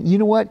sovereign. And you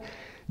know what?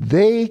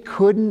 They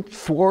couldn't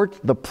thwart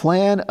the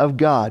plan of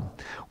God.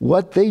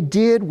 What they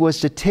did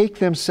was to take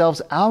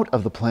themselves out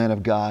of the plan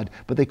of God,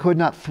 but they could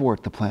not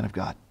thwart the plan of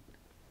God.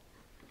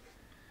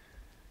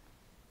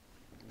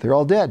 They're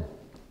all dead.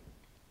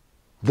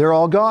 They're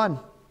all gone.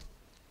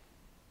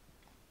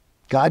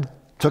 God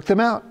took them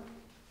out.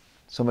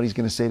 Somebody's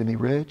going to say to me,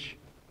 Rich,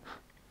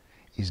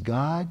 is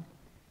God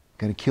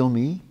going to kill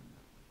me?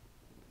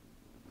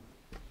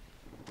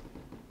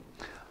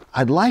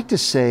 I'd like to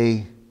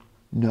say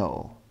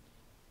no.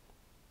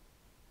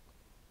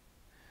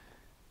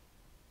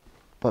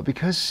 But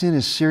because sin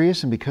is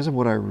serious and because of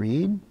what I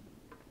read,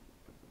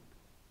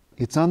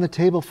 it's on the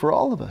table for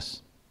all of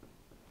us.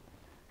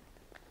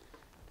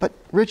 But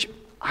Rich,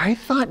 I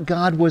thought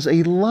God was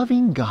a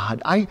loving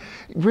God.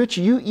 Rich,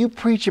 you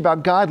preach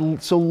about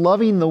God so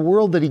loving the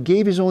world that He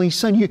gave His only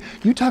Son.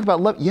 You talk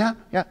about love. Yeah.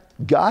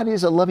 God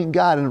is a loving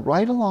God. And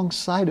right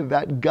alongside of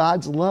that,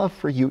 God's love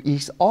for you,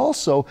 He's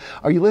also,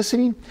 are you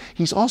listening?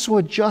 He's also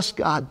a just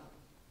God.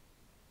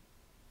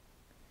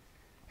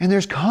 And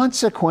there's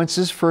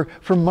consequences for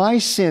my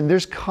sin.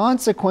 There's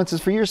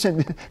consequences for your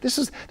sin. This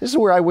is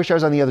where I wish I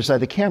was on the other side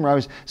of the camera. I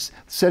was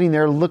sitting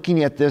there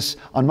looking at this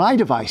on my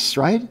device,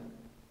 right?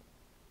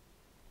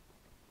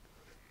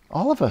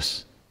 All of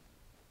us.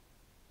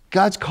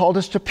 God's called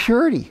us to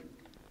purity.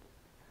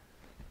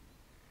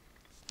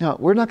 Now,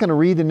 we're not going to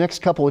read the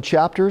next couple of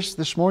chapters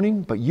this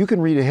morning, but you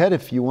can read ahead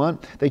if you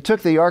want. They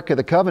took the Ark of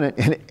the Covenant,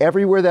 and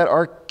everywhere that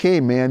Ark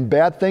came, man,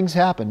 bad things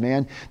happened,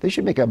 man. They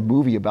should make a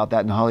movie about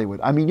that in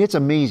Hollywood. I mean, it's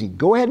amazing.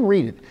 Go ahead and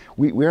read it.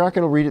 We're not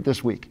going to read it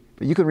this week,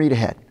 but you can read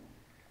ahead.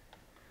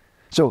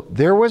 So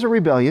there was a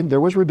rebellion.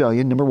 There was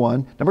rebellion, number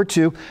one. Number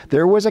two,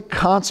 there was a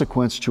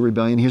consequence to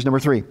rebellion. Here's number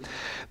three.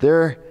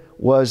 There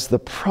was the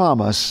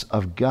promise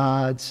of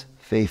God's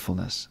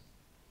faithfulness.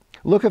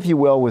 Look, if you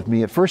will, with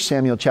me at 1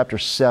 Samuel chapter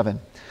 7,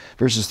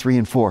 verses 3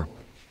 and 4.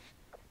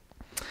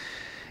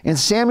 And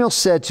Samuel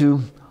said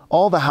to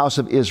all the house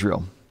of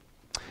Israel,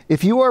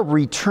 if you are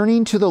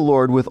returning to the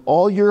Lord with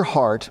all your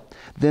heart,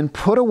 then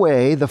put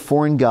away the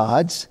foreign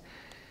gods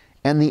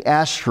and the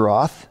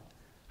Ashtaroth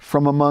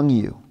from among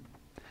you,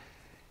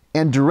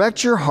 and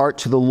direct your heart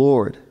to the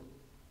Lord,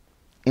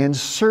 and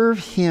serve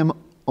Him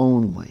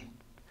only.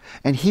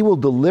 And He will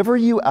deliver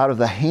you out of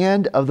the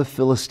hand of the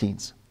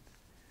Philistines.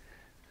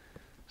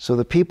 So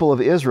the people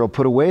of Israel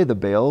put away the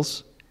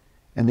Baals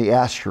and the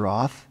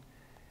Ashtaroth,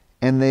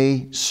 and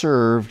they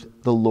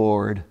served the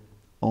Lord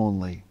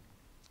only.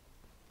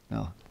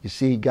 Now, you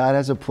see, God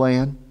has a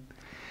plan.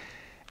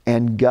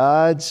 And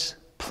God's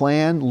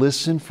plan,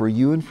 listen, for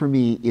you and for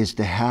me, is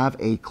to have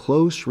a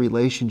close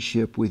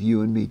relationship with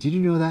you and me. Did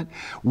you know that?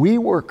 We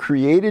were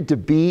created to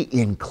be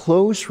in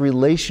close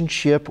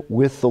relationship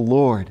with the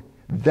Lord.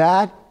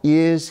 That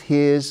is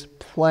His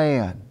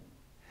plan.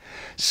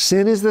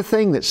 Sin is the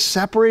thing that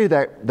separated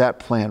that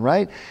plan,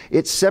 right?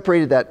 It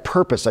separated that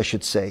purpose, I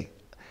should say.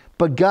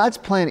 But God's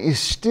plan is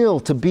still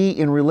to be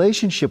in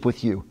relationship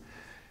with you.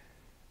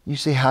 You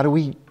say, how do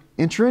we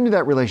enter into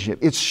that relationship?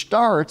 It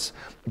starts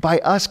by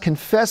us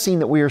confessing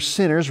that we are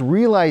sinners,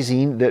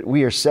 realizing that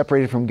we are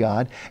separated from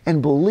God,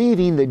 and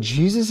believing that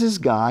Jesus is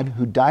God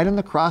who died on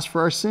the cross for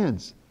our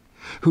sins,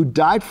 who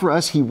died for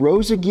us. He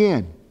rose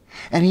again.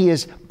 And He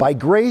is, by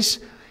grace,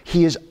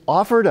 He has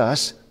offered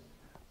us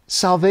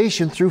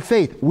salvation through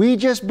faith. We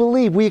just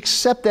believe, we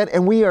accept that,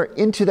 and we are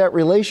into that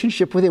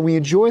relationship with Him. We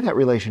enjoy that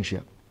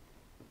relationship.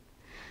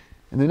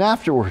 And then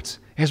afterwards,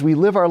 as we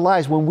live our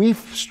lives, when we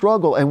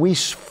struggle and we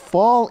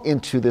fall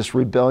into this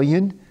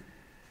rebellion,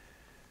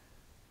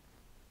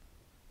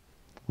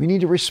 we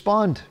need to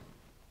respond.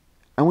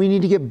 And we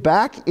need to get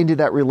back into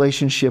that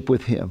relationship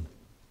with Him.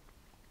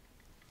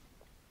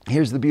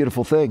 Here's the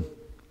beautiful thing,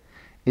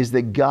 is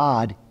that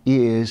God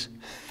is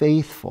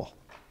faithful.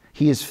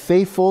 He is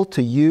faithful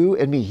to you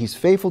and me. He's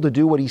faithful to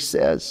do what He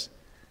says.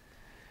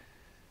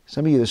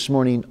 Some of you this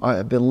morning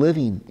have been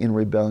living in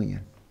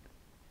rebellion.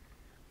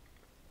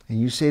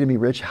 And you say to me,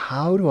 Rich,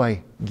 how do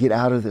I get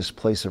out of this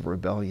place of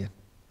rebellion?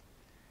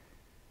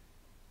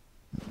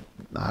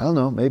 I don't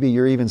know. Maybe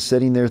you're even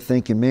sitting there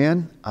thinking,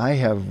 man, I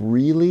have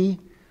really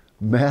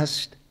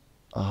messed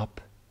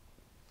up.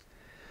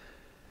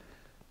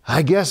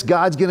 I guess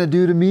God's going to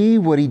do to me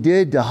what He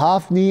did to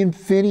Hophni and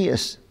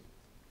Phinehas.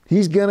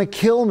 He's going to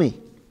kill me.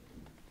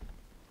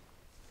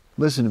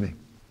 Listen to me.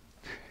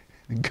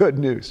 Good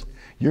news.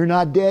 You're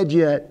not dead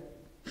yet.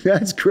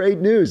 That's great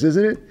news,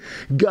 isn't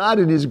it? God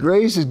in His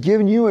grace has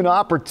given you an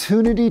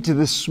opportunity to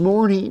this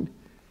morning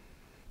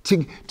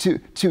to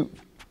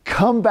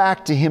come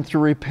back to Him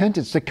through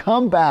repentance, to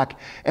come back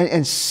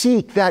and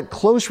seek that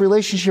close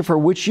relationship for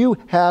which you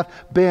have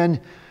been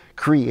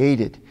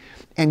created.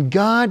 And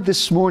God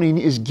this morning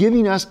is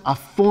giving us a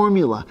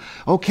formula.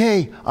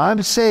 Okay,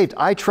 I'm saved.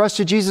 I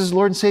trusted Jesus as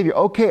Lord and Savior.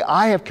 Okay,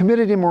 I have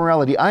committed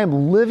immorality. I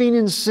am living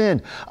in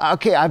sin.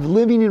 Okay, I'm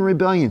living in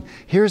rebellion.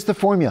 Here's the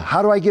formula.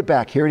 How do I get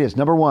back? Here it is.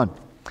 Number one,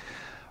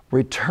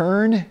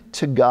 Return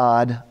to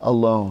God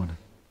alone.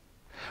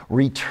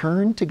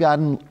 Return to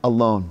God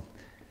alone.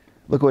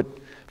 Look what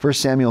 1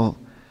 Samuel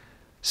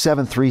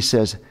 7:3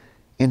 says.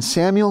 And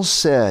Samuel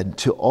said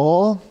to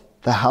all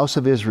the house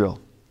of Israel,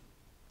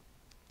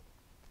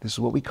 this is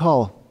what we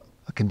call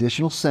a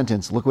conditional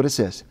sentence. Look what it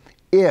says.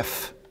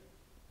 If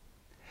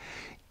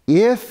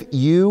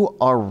you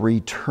are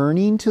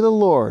returning to the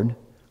Lord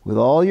with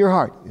all your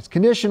heart, it's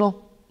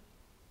conditional,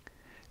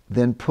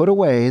 then put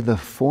away the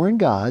foreign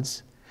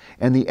gods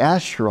and the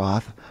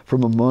Ashtaroth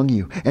from among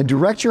you, and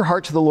direct your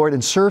heart to the Lord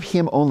and serve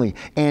Him only,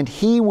 and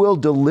He will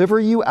deliver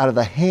you out of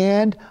the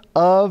hand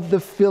of the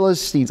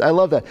Philistines. I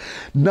love that.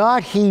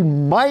 Not He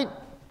might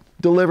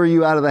deliver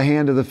you out of the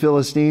hand of the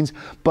Philistines,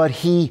 but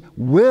He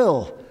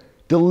will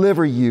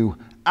deliver you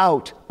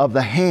out of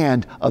the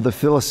hand of the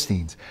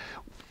Philistines.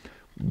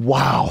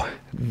 Wow,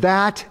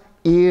 that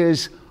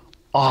is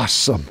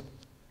awesome.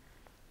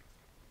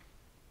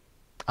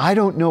 I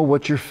don't know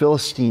what your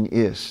Philistine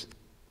is,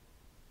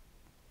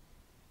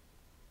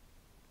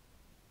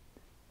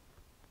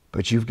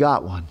 but you've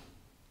got one.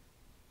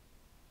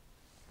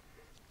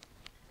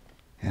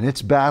 And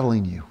it's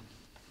battling you.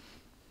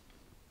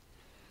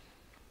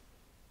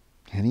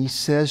 And He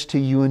says to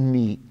you and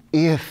me,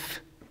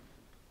 if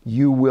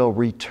you will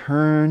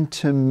return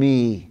to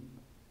me.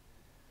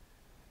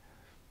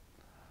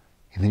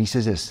 And then He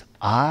says this,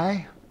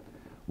 I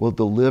will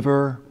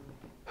deliver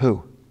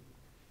who?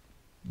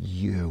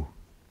 You.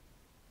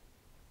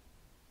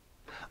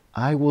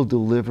 I will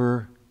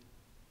deliver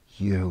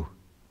you.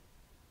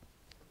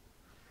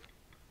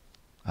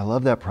 I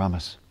love that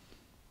promise.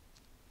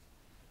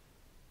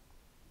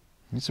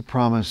 It's a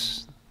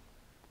promise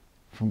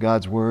from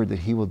God's Word that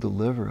He will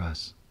deliver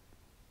us.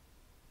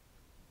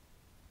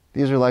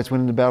 The Israelites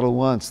went into battle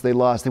once, they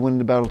lost. They went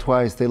into battle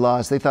twice, they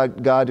lost. They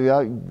thought God,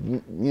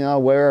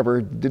 wherever,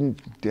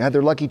 had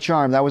their lucky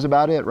charm. That was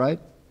about it, right?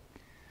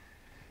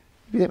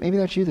 Maybe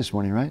that's you this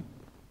morning, right?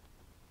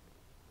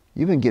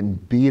 You've been getting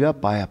beat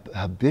up by a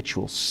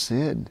habitual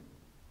sin.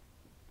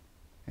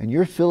 And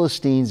your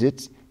Philistines,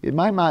 it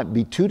might not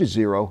be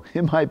 2-0.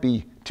 It might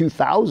be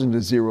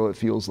 2,000-0, it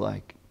feels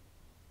like.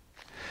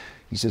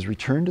 He says,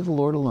 return to the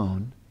Lord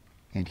alone,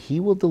 and He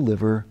will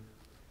deliver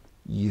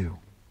you.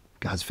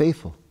 God's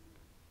faithful.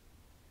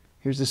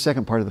 Here's the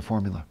second part of the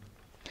formula.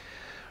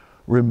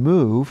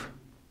 Remove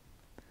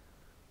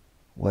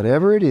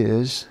whatever it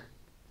is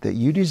that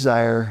you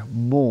desire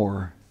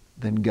more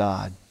than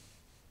God.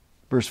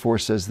 Verse 4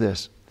 says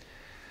this,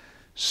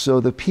 so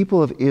the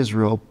people of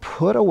Israel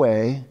put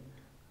away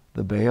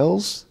the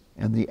Baals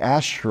and the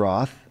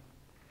Ashtaroth,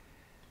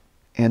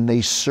 and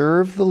they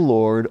served the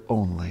Lord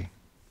only.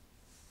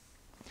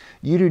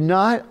 You do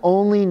not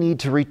only need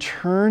to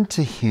return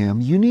to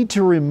Him, you need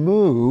to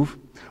remove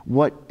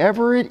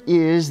whatever it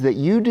is that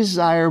you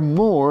desire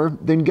more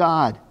than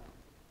God.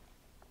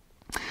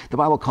 The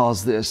Bible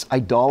calls this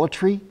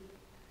idolatry,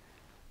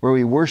 where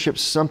we worship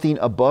something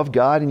above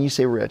God. And you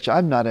say, Rich,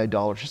 I'm not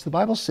idolatrous. The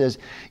Bible says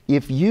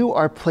if you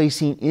are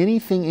placing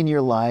anything in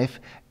your life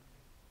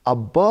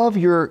above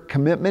your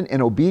commitment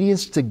and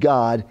obedience to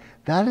God,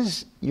 that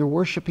is, you're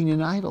worshiping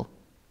an idol.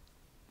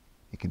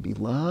 It can be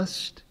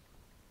lust.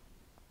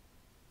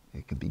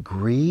 It can be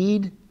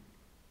greed.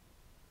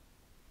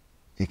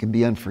 It can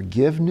be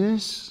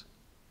unforgiveness.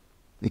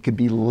 It can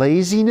be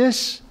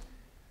laziness.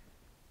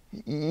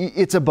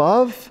 It's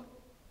above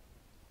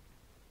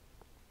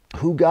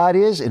who God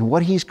is and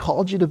what He's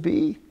called you to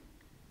be.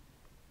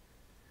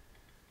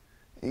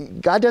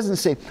 God doesn't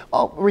say,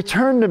 oh,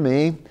 return to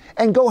me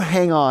and go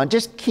hang on.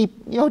 Just keep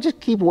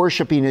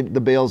worshiping the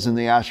Baals and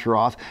the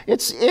Ashtaroth.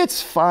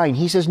 It's fine.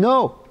 He says,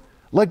 no,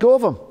 let go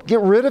of them.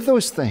 Get rid of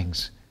those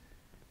things.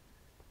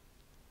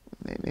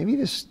 Maybe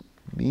this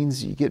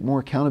means you get more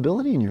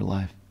accountability in your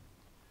life.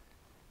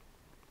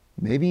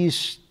 Maybe you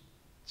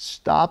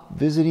stop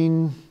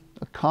visiting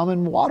a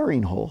common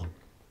watering hole.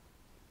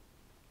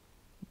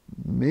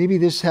 Maybe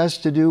this has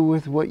to do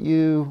with what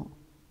you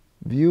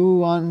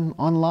view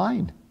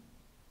online.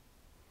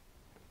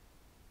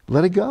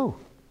 Let it go.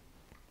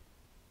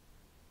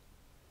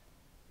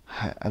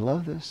 I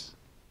love this.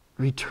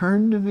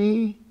 Return to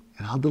me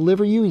and I'll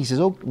deliver you. He says,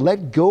 oh,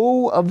 let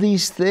go of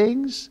these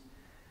things.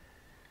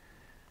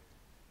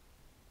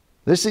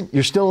 Listen,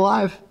 you're still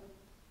alive.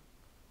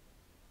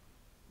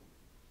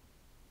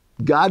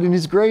 God in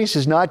His grace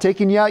has not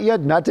taken you out yet,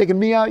 not taken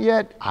me out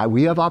yet.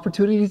 We have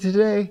opportunity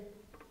today.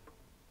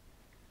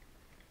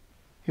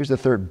 Here's the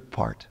third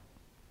part.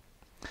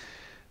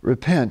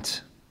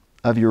 Repent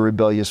of your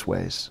rebellious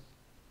ways.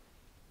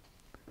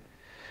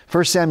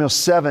 1 Samuel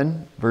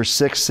 7, verse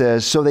 6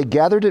 says, so they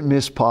gathered at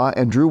Mizpah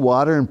and drew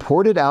water and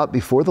poured it out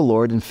before the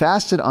Lord and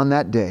fasted on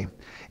that day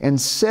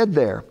and said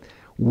there,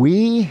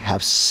 we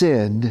have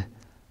sinned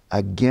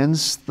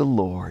against the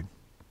Lord.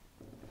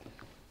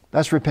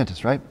 That's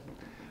repentance, right?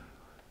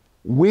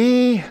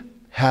 We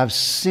have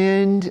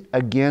sinned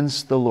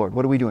against the Lord.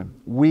 What are we doing?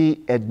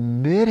 We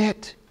admit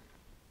it.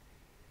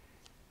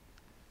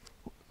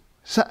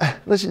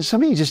 Listen,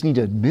 some of you just need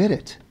to admit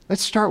it.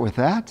 Let's start with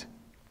that.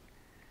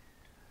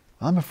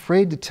 I'm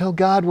afraid to tell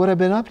God what I've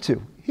been up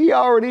to. He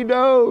already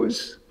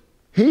knows.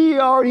 He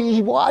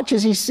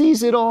watches, he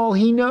sees it all,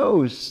 he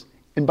knows.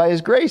 And by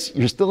his grace,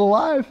 you're still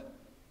alive.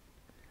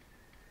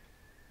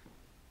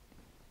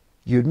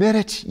 You admit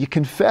it, you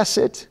confess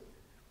it.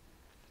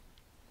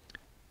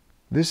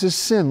 This is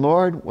sin,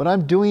 Lord. What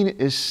I'm doing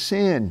is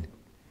sin.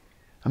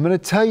 I'm going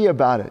to tell you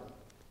about it.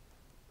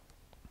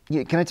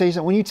 Can I tell you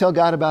something? When you tell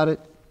God about it,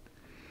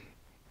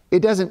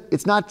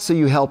 it's not so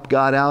you help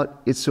God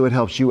out, it's so it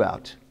helps you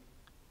out.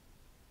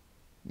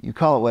 You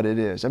call it what it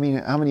is. I mean,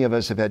 how many of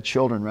us have had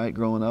children, right,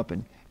 growing up,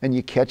 and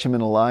you catch them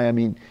in a lie? I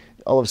mean,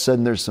 all of a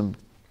sudden there's some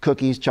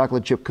cookies,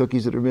 chocolate chip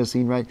cookies that are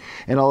missing, right?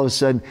 And all of a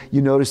sudden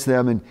you notice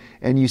them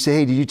and you say,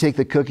 hey, did you take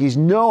the cookies?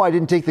 No, I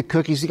didn't take the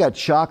cookies. He got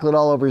chocolate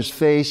all over his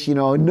face,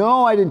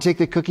 No, I didn't take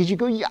the cookies. You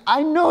go, yeah,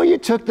 I know you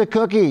took the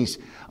cookies.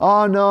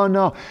 Oh,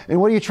 no.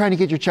 And what are you trying to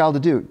get your child to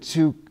do?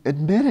 To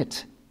admit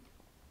it.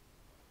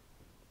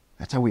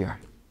 That's how we are.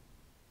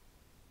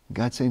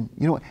 God's saying,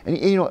 you know what?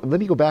 And let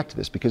me go back to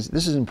this because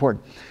this is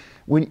important.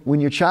 When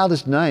your child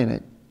is denying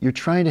it, you're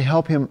trying to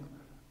help him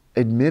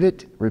admit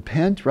it,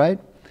 repent, right?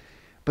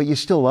 But you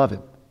still love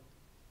him.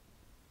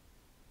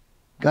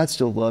 God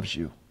still loves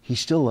you. He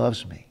still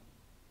loves me.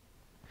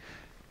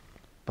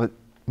 But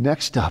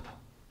next up,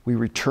 we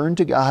return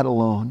to God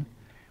alone.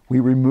 We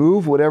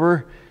remove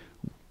whatever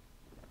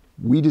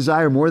we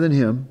desire more than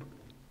him,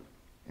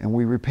 and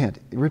we repent.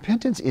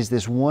 Repentance is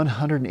this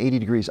 180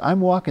 degrees.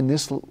 I'm walking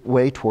this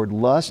way toward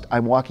lust.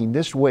 I'm walking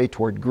this way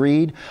toward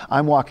greed.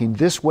 I'm walking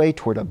this way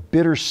toward a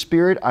bitter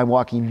spirit. I'm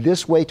walking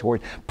this way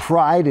toward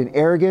pride and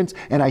arrogance.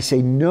 And I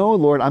say, no,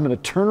 Lord, I'm going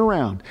to turn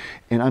around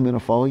and I'm going to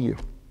follow you.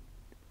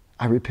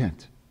 I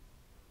repent.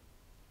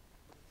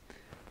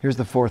 Here's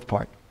the fourth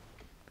part.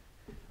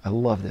 I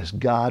love this.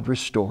 God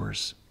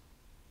restores.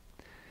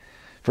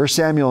 1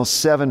 Samuel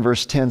 7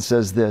 verse 10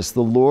 says this,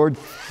 the Lord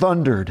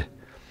thundered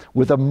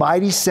with a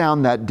mighty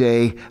sound that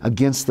day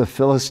against the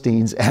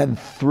Philistines and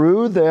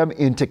threw them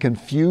into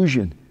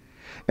confusion.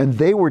 And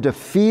they were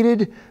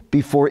defeated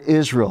before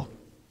Israel.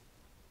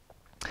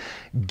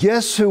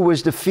 Guess who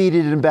was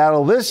defeated in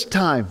battle this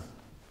time?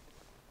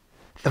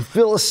 The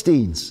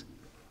Philistines.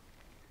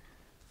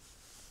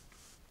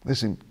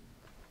 Listen,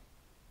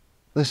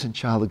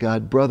 child of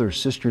God, brother,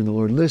 sister in the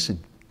Lord,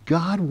 listen.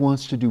 God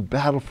wants to do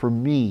battle for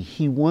me.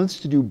 He wants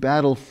to do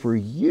battle for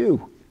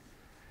you.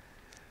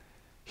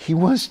 He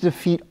wants to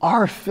defeat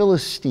our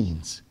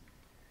Philistines.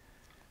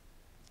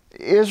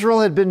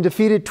 Israel had been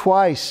defeated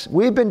twice.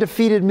 We've been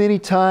defeated many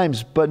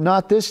times, but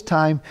not this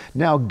time.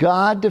 Now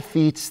God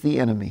defeats the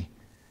enemy.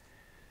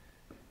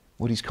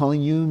 What he's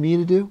calling you and me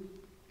to do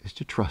is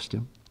to trust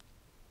him.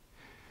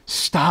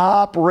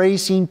 Stop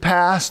racing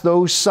past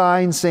those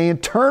signs saying,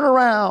 turn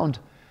around.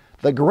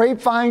 The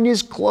grapevine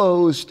is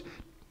closed.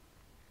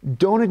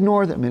 Don't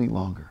ignore them any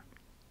longer.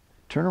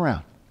 Turn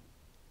around.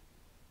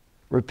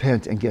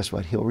 Repent, and guess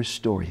what? He'll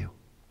restore you.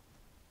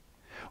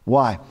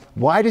 Why?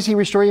 Why does he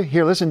restore you?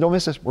 Here, listen, don't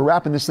miss this. We're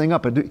wrapping this thing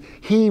up.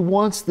 He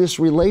wants this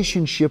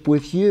relationship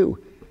with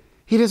you.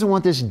 He doesn't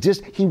want this,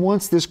 he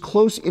wants this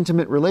close,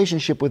 intimate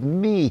relationship with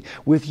me,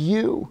 with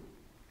you.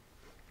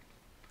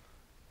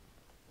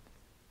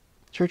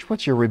 Church,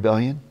 what's your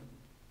rebellion?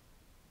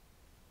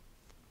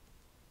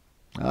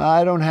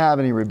 I don't have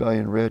any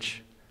rebellion,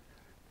 Rich.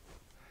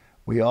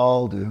 We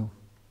all do.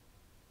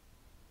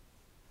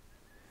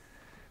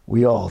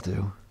 We all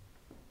do.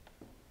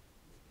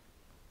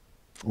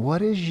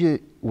 What is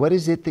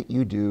it that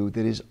you do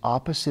that is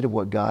opposite of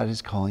what God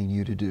is calling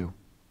you to do,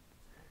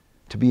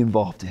 to be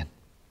involved in?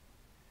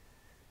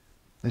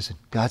 Listen,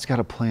 God's got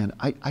a plan.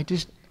 I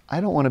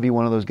don't want to be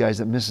one of those guys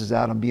that misses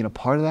out on being a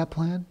part of that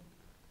plan.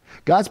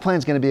 God's plan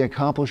is going to be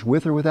accomplished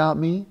with or without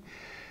me,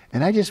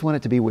 and I just want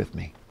it to be with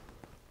me.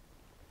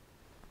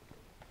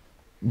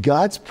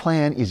 God's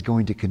plan is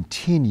going to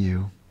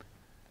continue,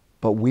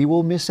 but we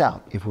will miss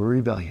out if we're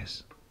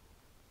rebellious.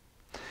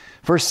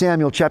 1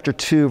 Samuel chapter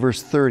 2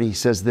 verse 30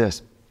 says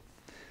this.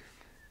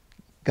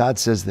 God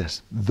says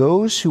this,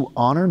 those who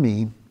honor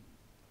me,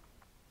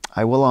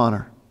 I will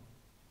honor.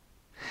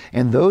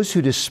 And those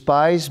who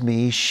despise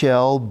me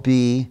shall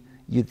be,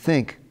 you'd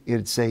think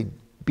it'd say,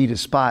 be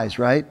despised,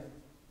 right?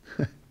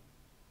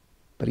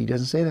 But he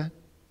doesn't say that.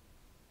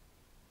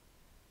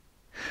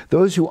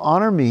 Those who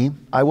honor me,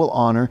 I will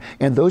honor,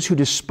 and those who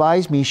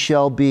despise me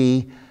shall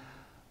be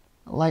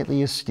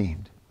lightly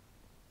esteemed.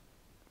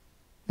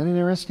 Isn't that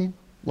interesting?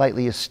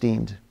 Lightly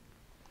esteemed.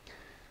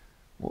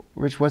 Well,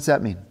 Rich, what's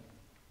that mean?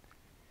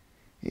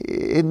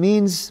 It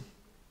means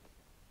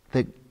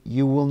that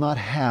you will not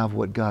have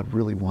what God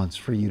really wants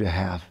for you to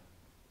have.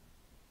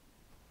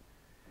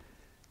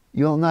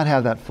 You'll not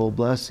have that full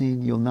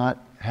blessing. You'll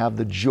not have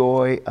the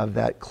joy of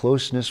that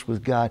closeness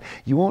with God.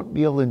 You won't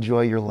be able to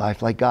enjoy your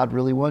life like God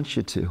really wants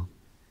you to.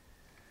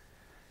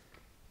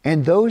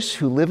 And those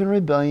who live in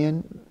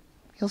rebellion,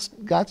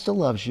 God still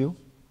loves you,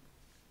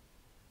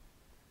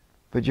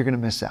 but you're going to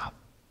miss out.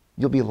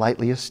 You'll be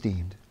lightly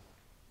esteemed,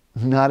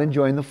 not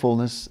enjoying the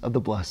fullness of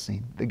the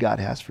blessing that God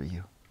has for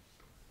you.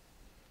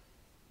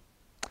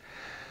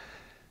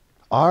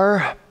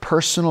 Our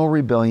personal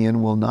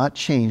rebellion will not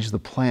change the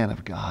plan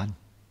of God.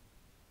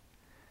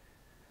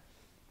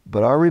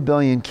 But our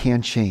rebellion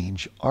can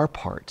change our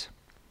part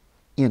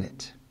in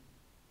it.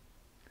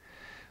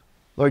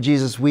 Lord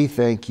Jesus, we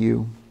thank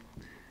you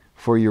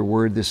for your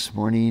word this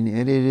morning,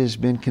 and it has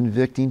been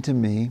convicting to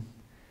me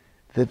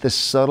that the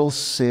subtle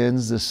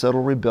sins, the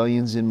subtle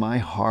rebellions in my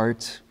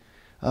heart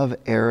of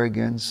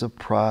arrogance, of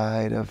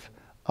pride, of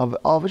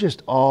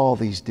just all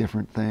these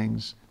different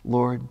things,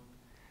 Lord,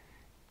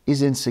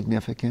 is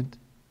insignificant.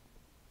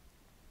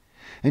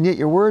 And yet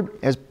your word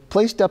has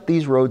placed up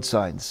these road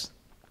signs,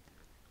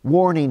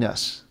 warning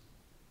us,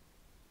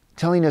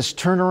 telling us,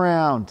 turn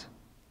around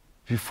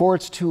before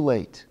it's too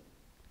late.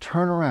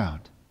 Turn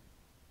around.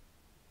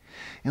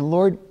 And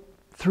Lord,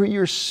 through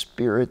your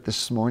Spirit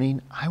this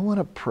morning, I want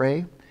to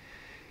pray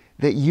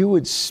that you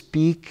would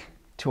speak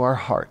to our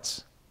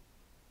hearts,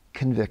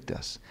 convict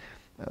us.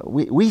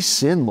 We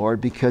sin,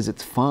 Lord, because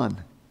it's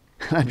fun.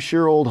 I'm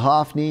sure old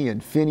Hophni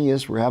and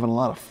Phineas were having a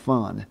lot of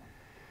fun,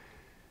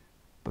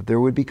 but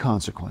there would be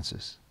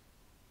consequences.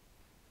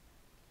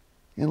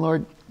 And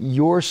Lord,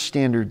 your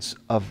standards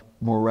of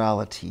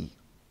morality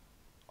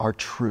are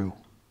true.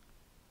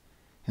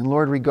 And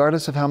Lord,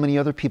 regardless of how many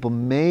other people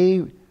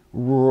may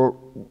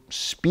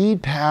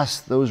speed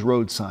past those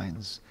road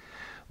signs,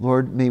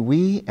 Lord, may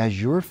we,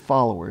 as your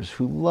followers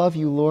who love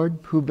you, Lord,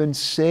 who've been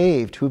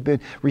saved, who've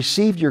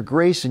received your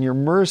grace and your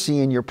mercy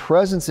and your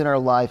presence in our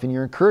life and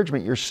your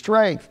encouragement, your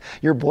strength,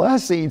 your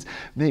blessings,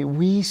 may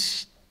we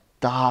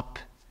stop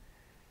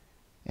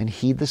and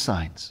heed the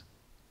signs.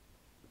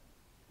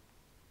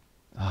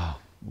 Oh,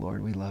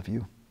 Lord, we love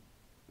you.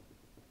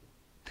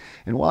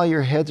 And while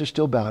your heads are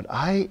still bowed,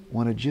 I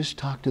want to just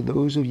talk to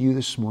those of you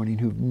this morning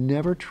who've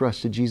never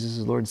trusted Jesus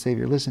as Lord and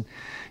Savior. Listen,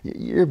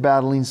 you're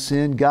battling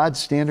sin. God's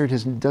standard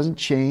doesn't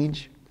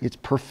change. It's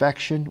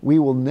perfection. We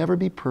will never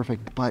be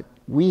perfect, but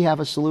we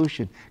have a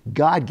solution.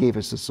 God gave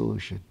us a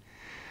solution.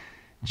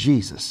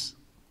 Jesus,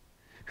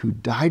 who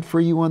died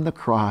for you on the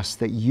cross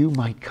that you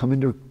might come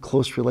into a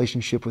close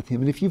relationship with Him.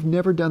 And if you've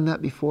never done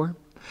that before,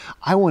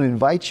 I want to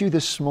invite you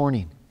this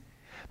morning.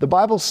 The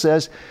Bible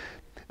says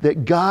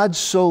that God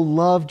so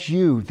loved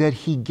you that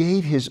He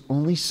gave His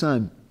only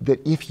Son,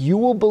 that if you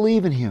will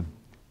believe in Him,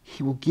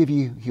 He'll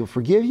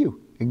forgive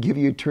you and give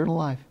you eternal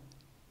life.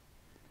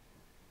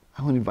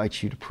 I want to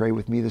invite you to pray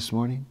with me this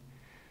morning,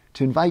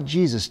 to invite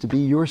Jesus to be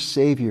your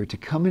Savior, to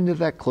come into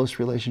that close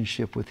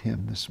relationship with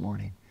Him this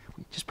morning.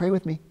 Just pray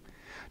with me.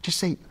 Just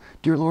say,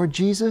 Dear Lord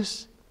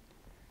Jesus,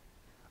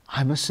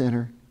 I'm a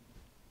sinner,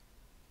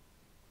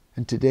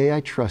 and today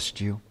I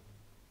trust you.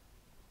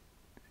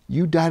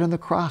 You died on the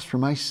cross for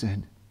my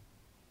sin.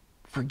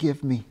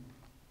 Forgive me.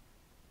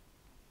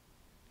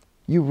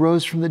 You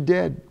rose from the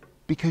dead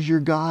because you're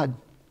God,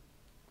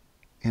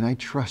 and I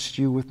trust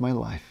you with my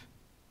life.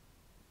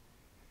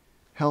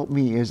 Help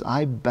me as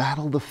I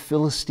battle the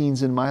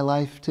Philistines in my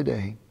life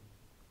today.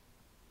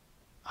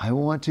 I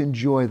want to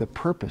enjoy the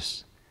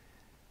purpose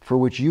for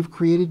which you've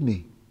created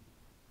me.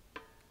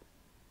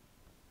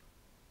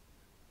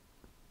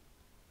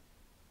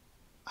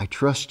 I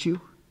trust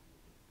you.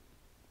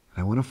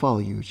 I want to follow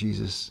you,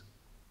 Jesus.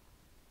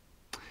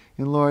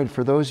 And Lord,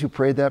 for those who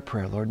prayed that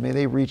prayer, Lord, may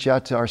they reach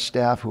out to our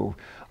staff who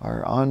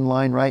are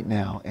online right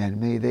now,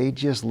 and may they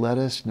just let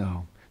us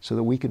know so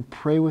that we can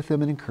pray with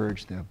them and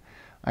encourage them.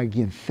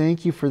 Again,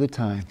 thank you for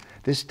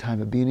this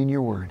time of being in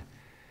your word.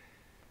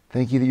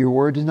 Thank you that your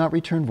word does not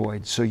return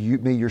void. So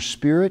may your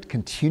Spirit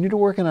continue to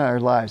work in our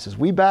lives as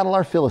we battle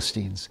our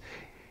Philistines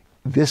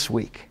this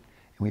week.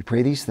 And we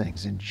pray these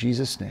things in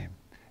Jesus' name.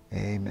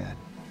 Amen.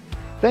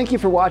 Thank you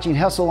for watching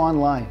Hessel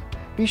Online.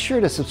 Be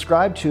sure to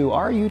subscribe to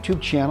our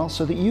YouTube channel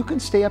so that you can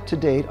stay up to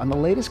date on the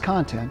latest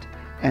content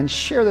and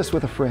share this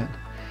with a friend.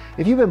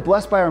 If you've been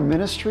blessed by our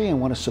ministry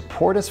and want to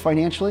support us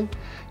financially,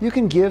 you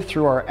can give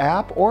through our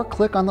app or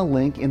click on the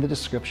link in the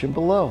description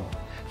below.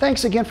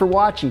 Thanks again for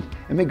watching,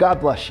 and may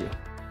God bless you.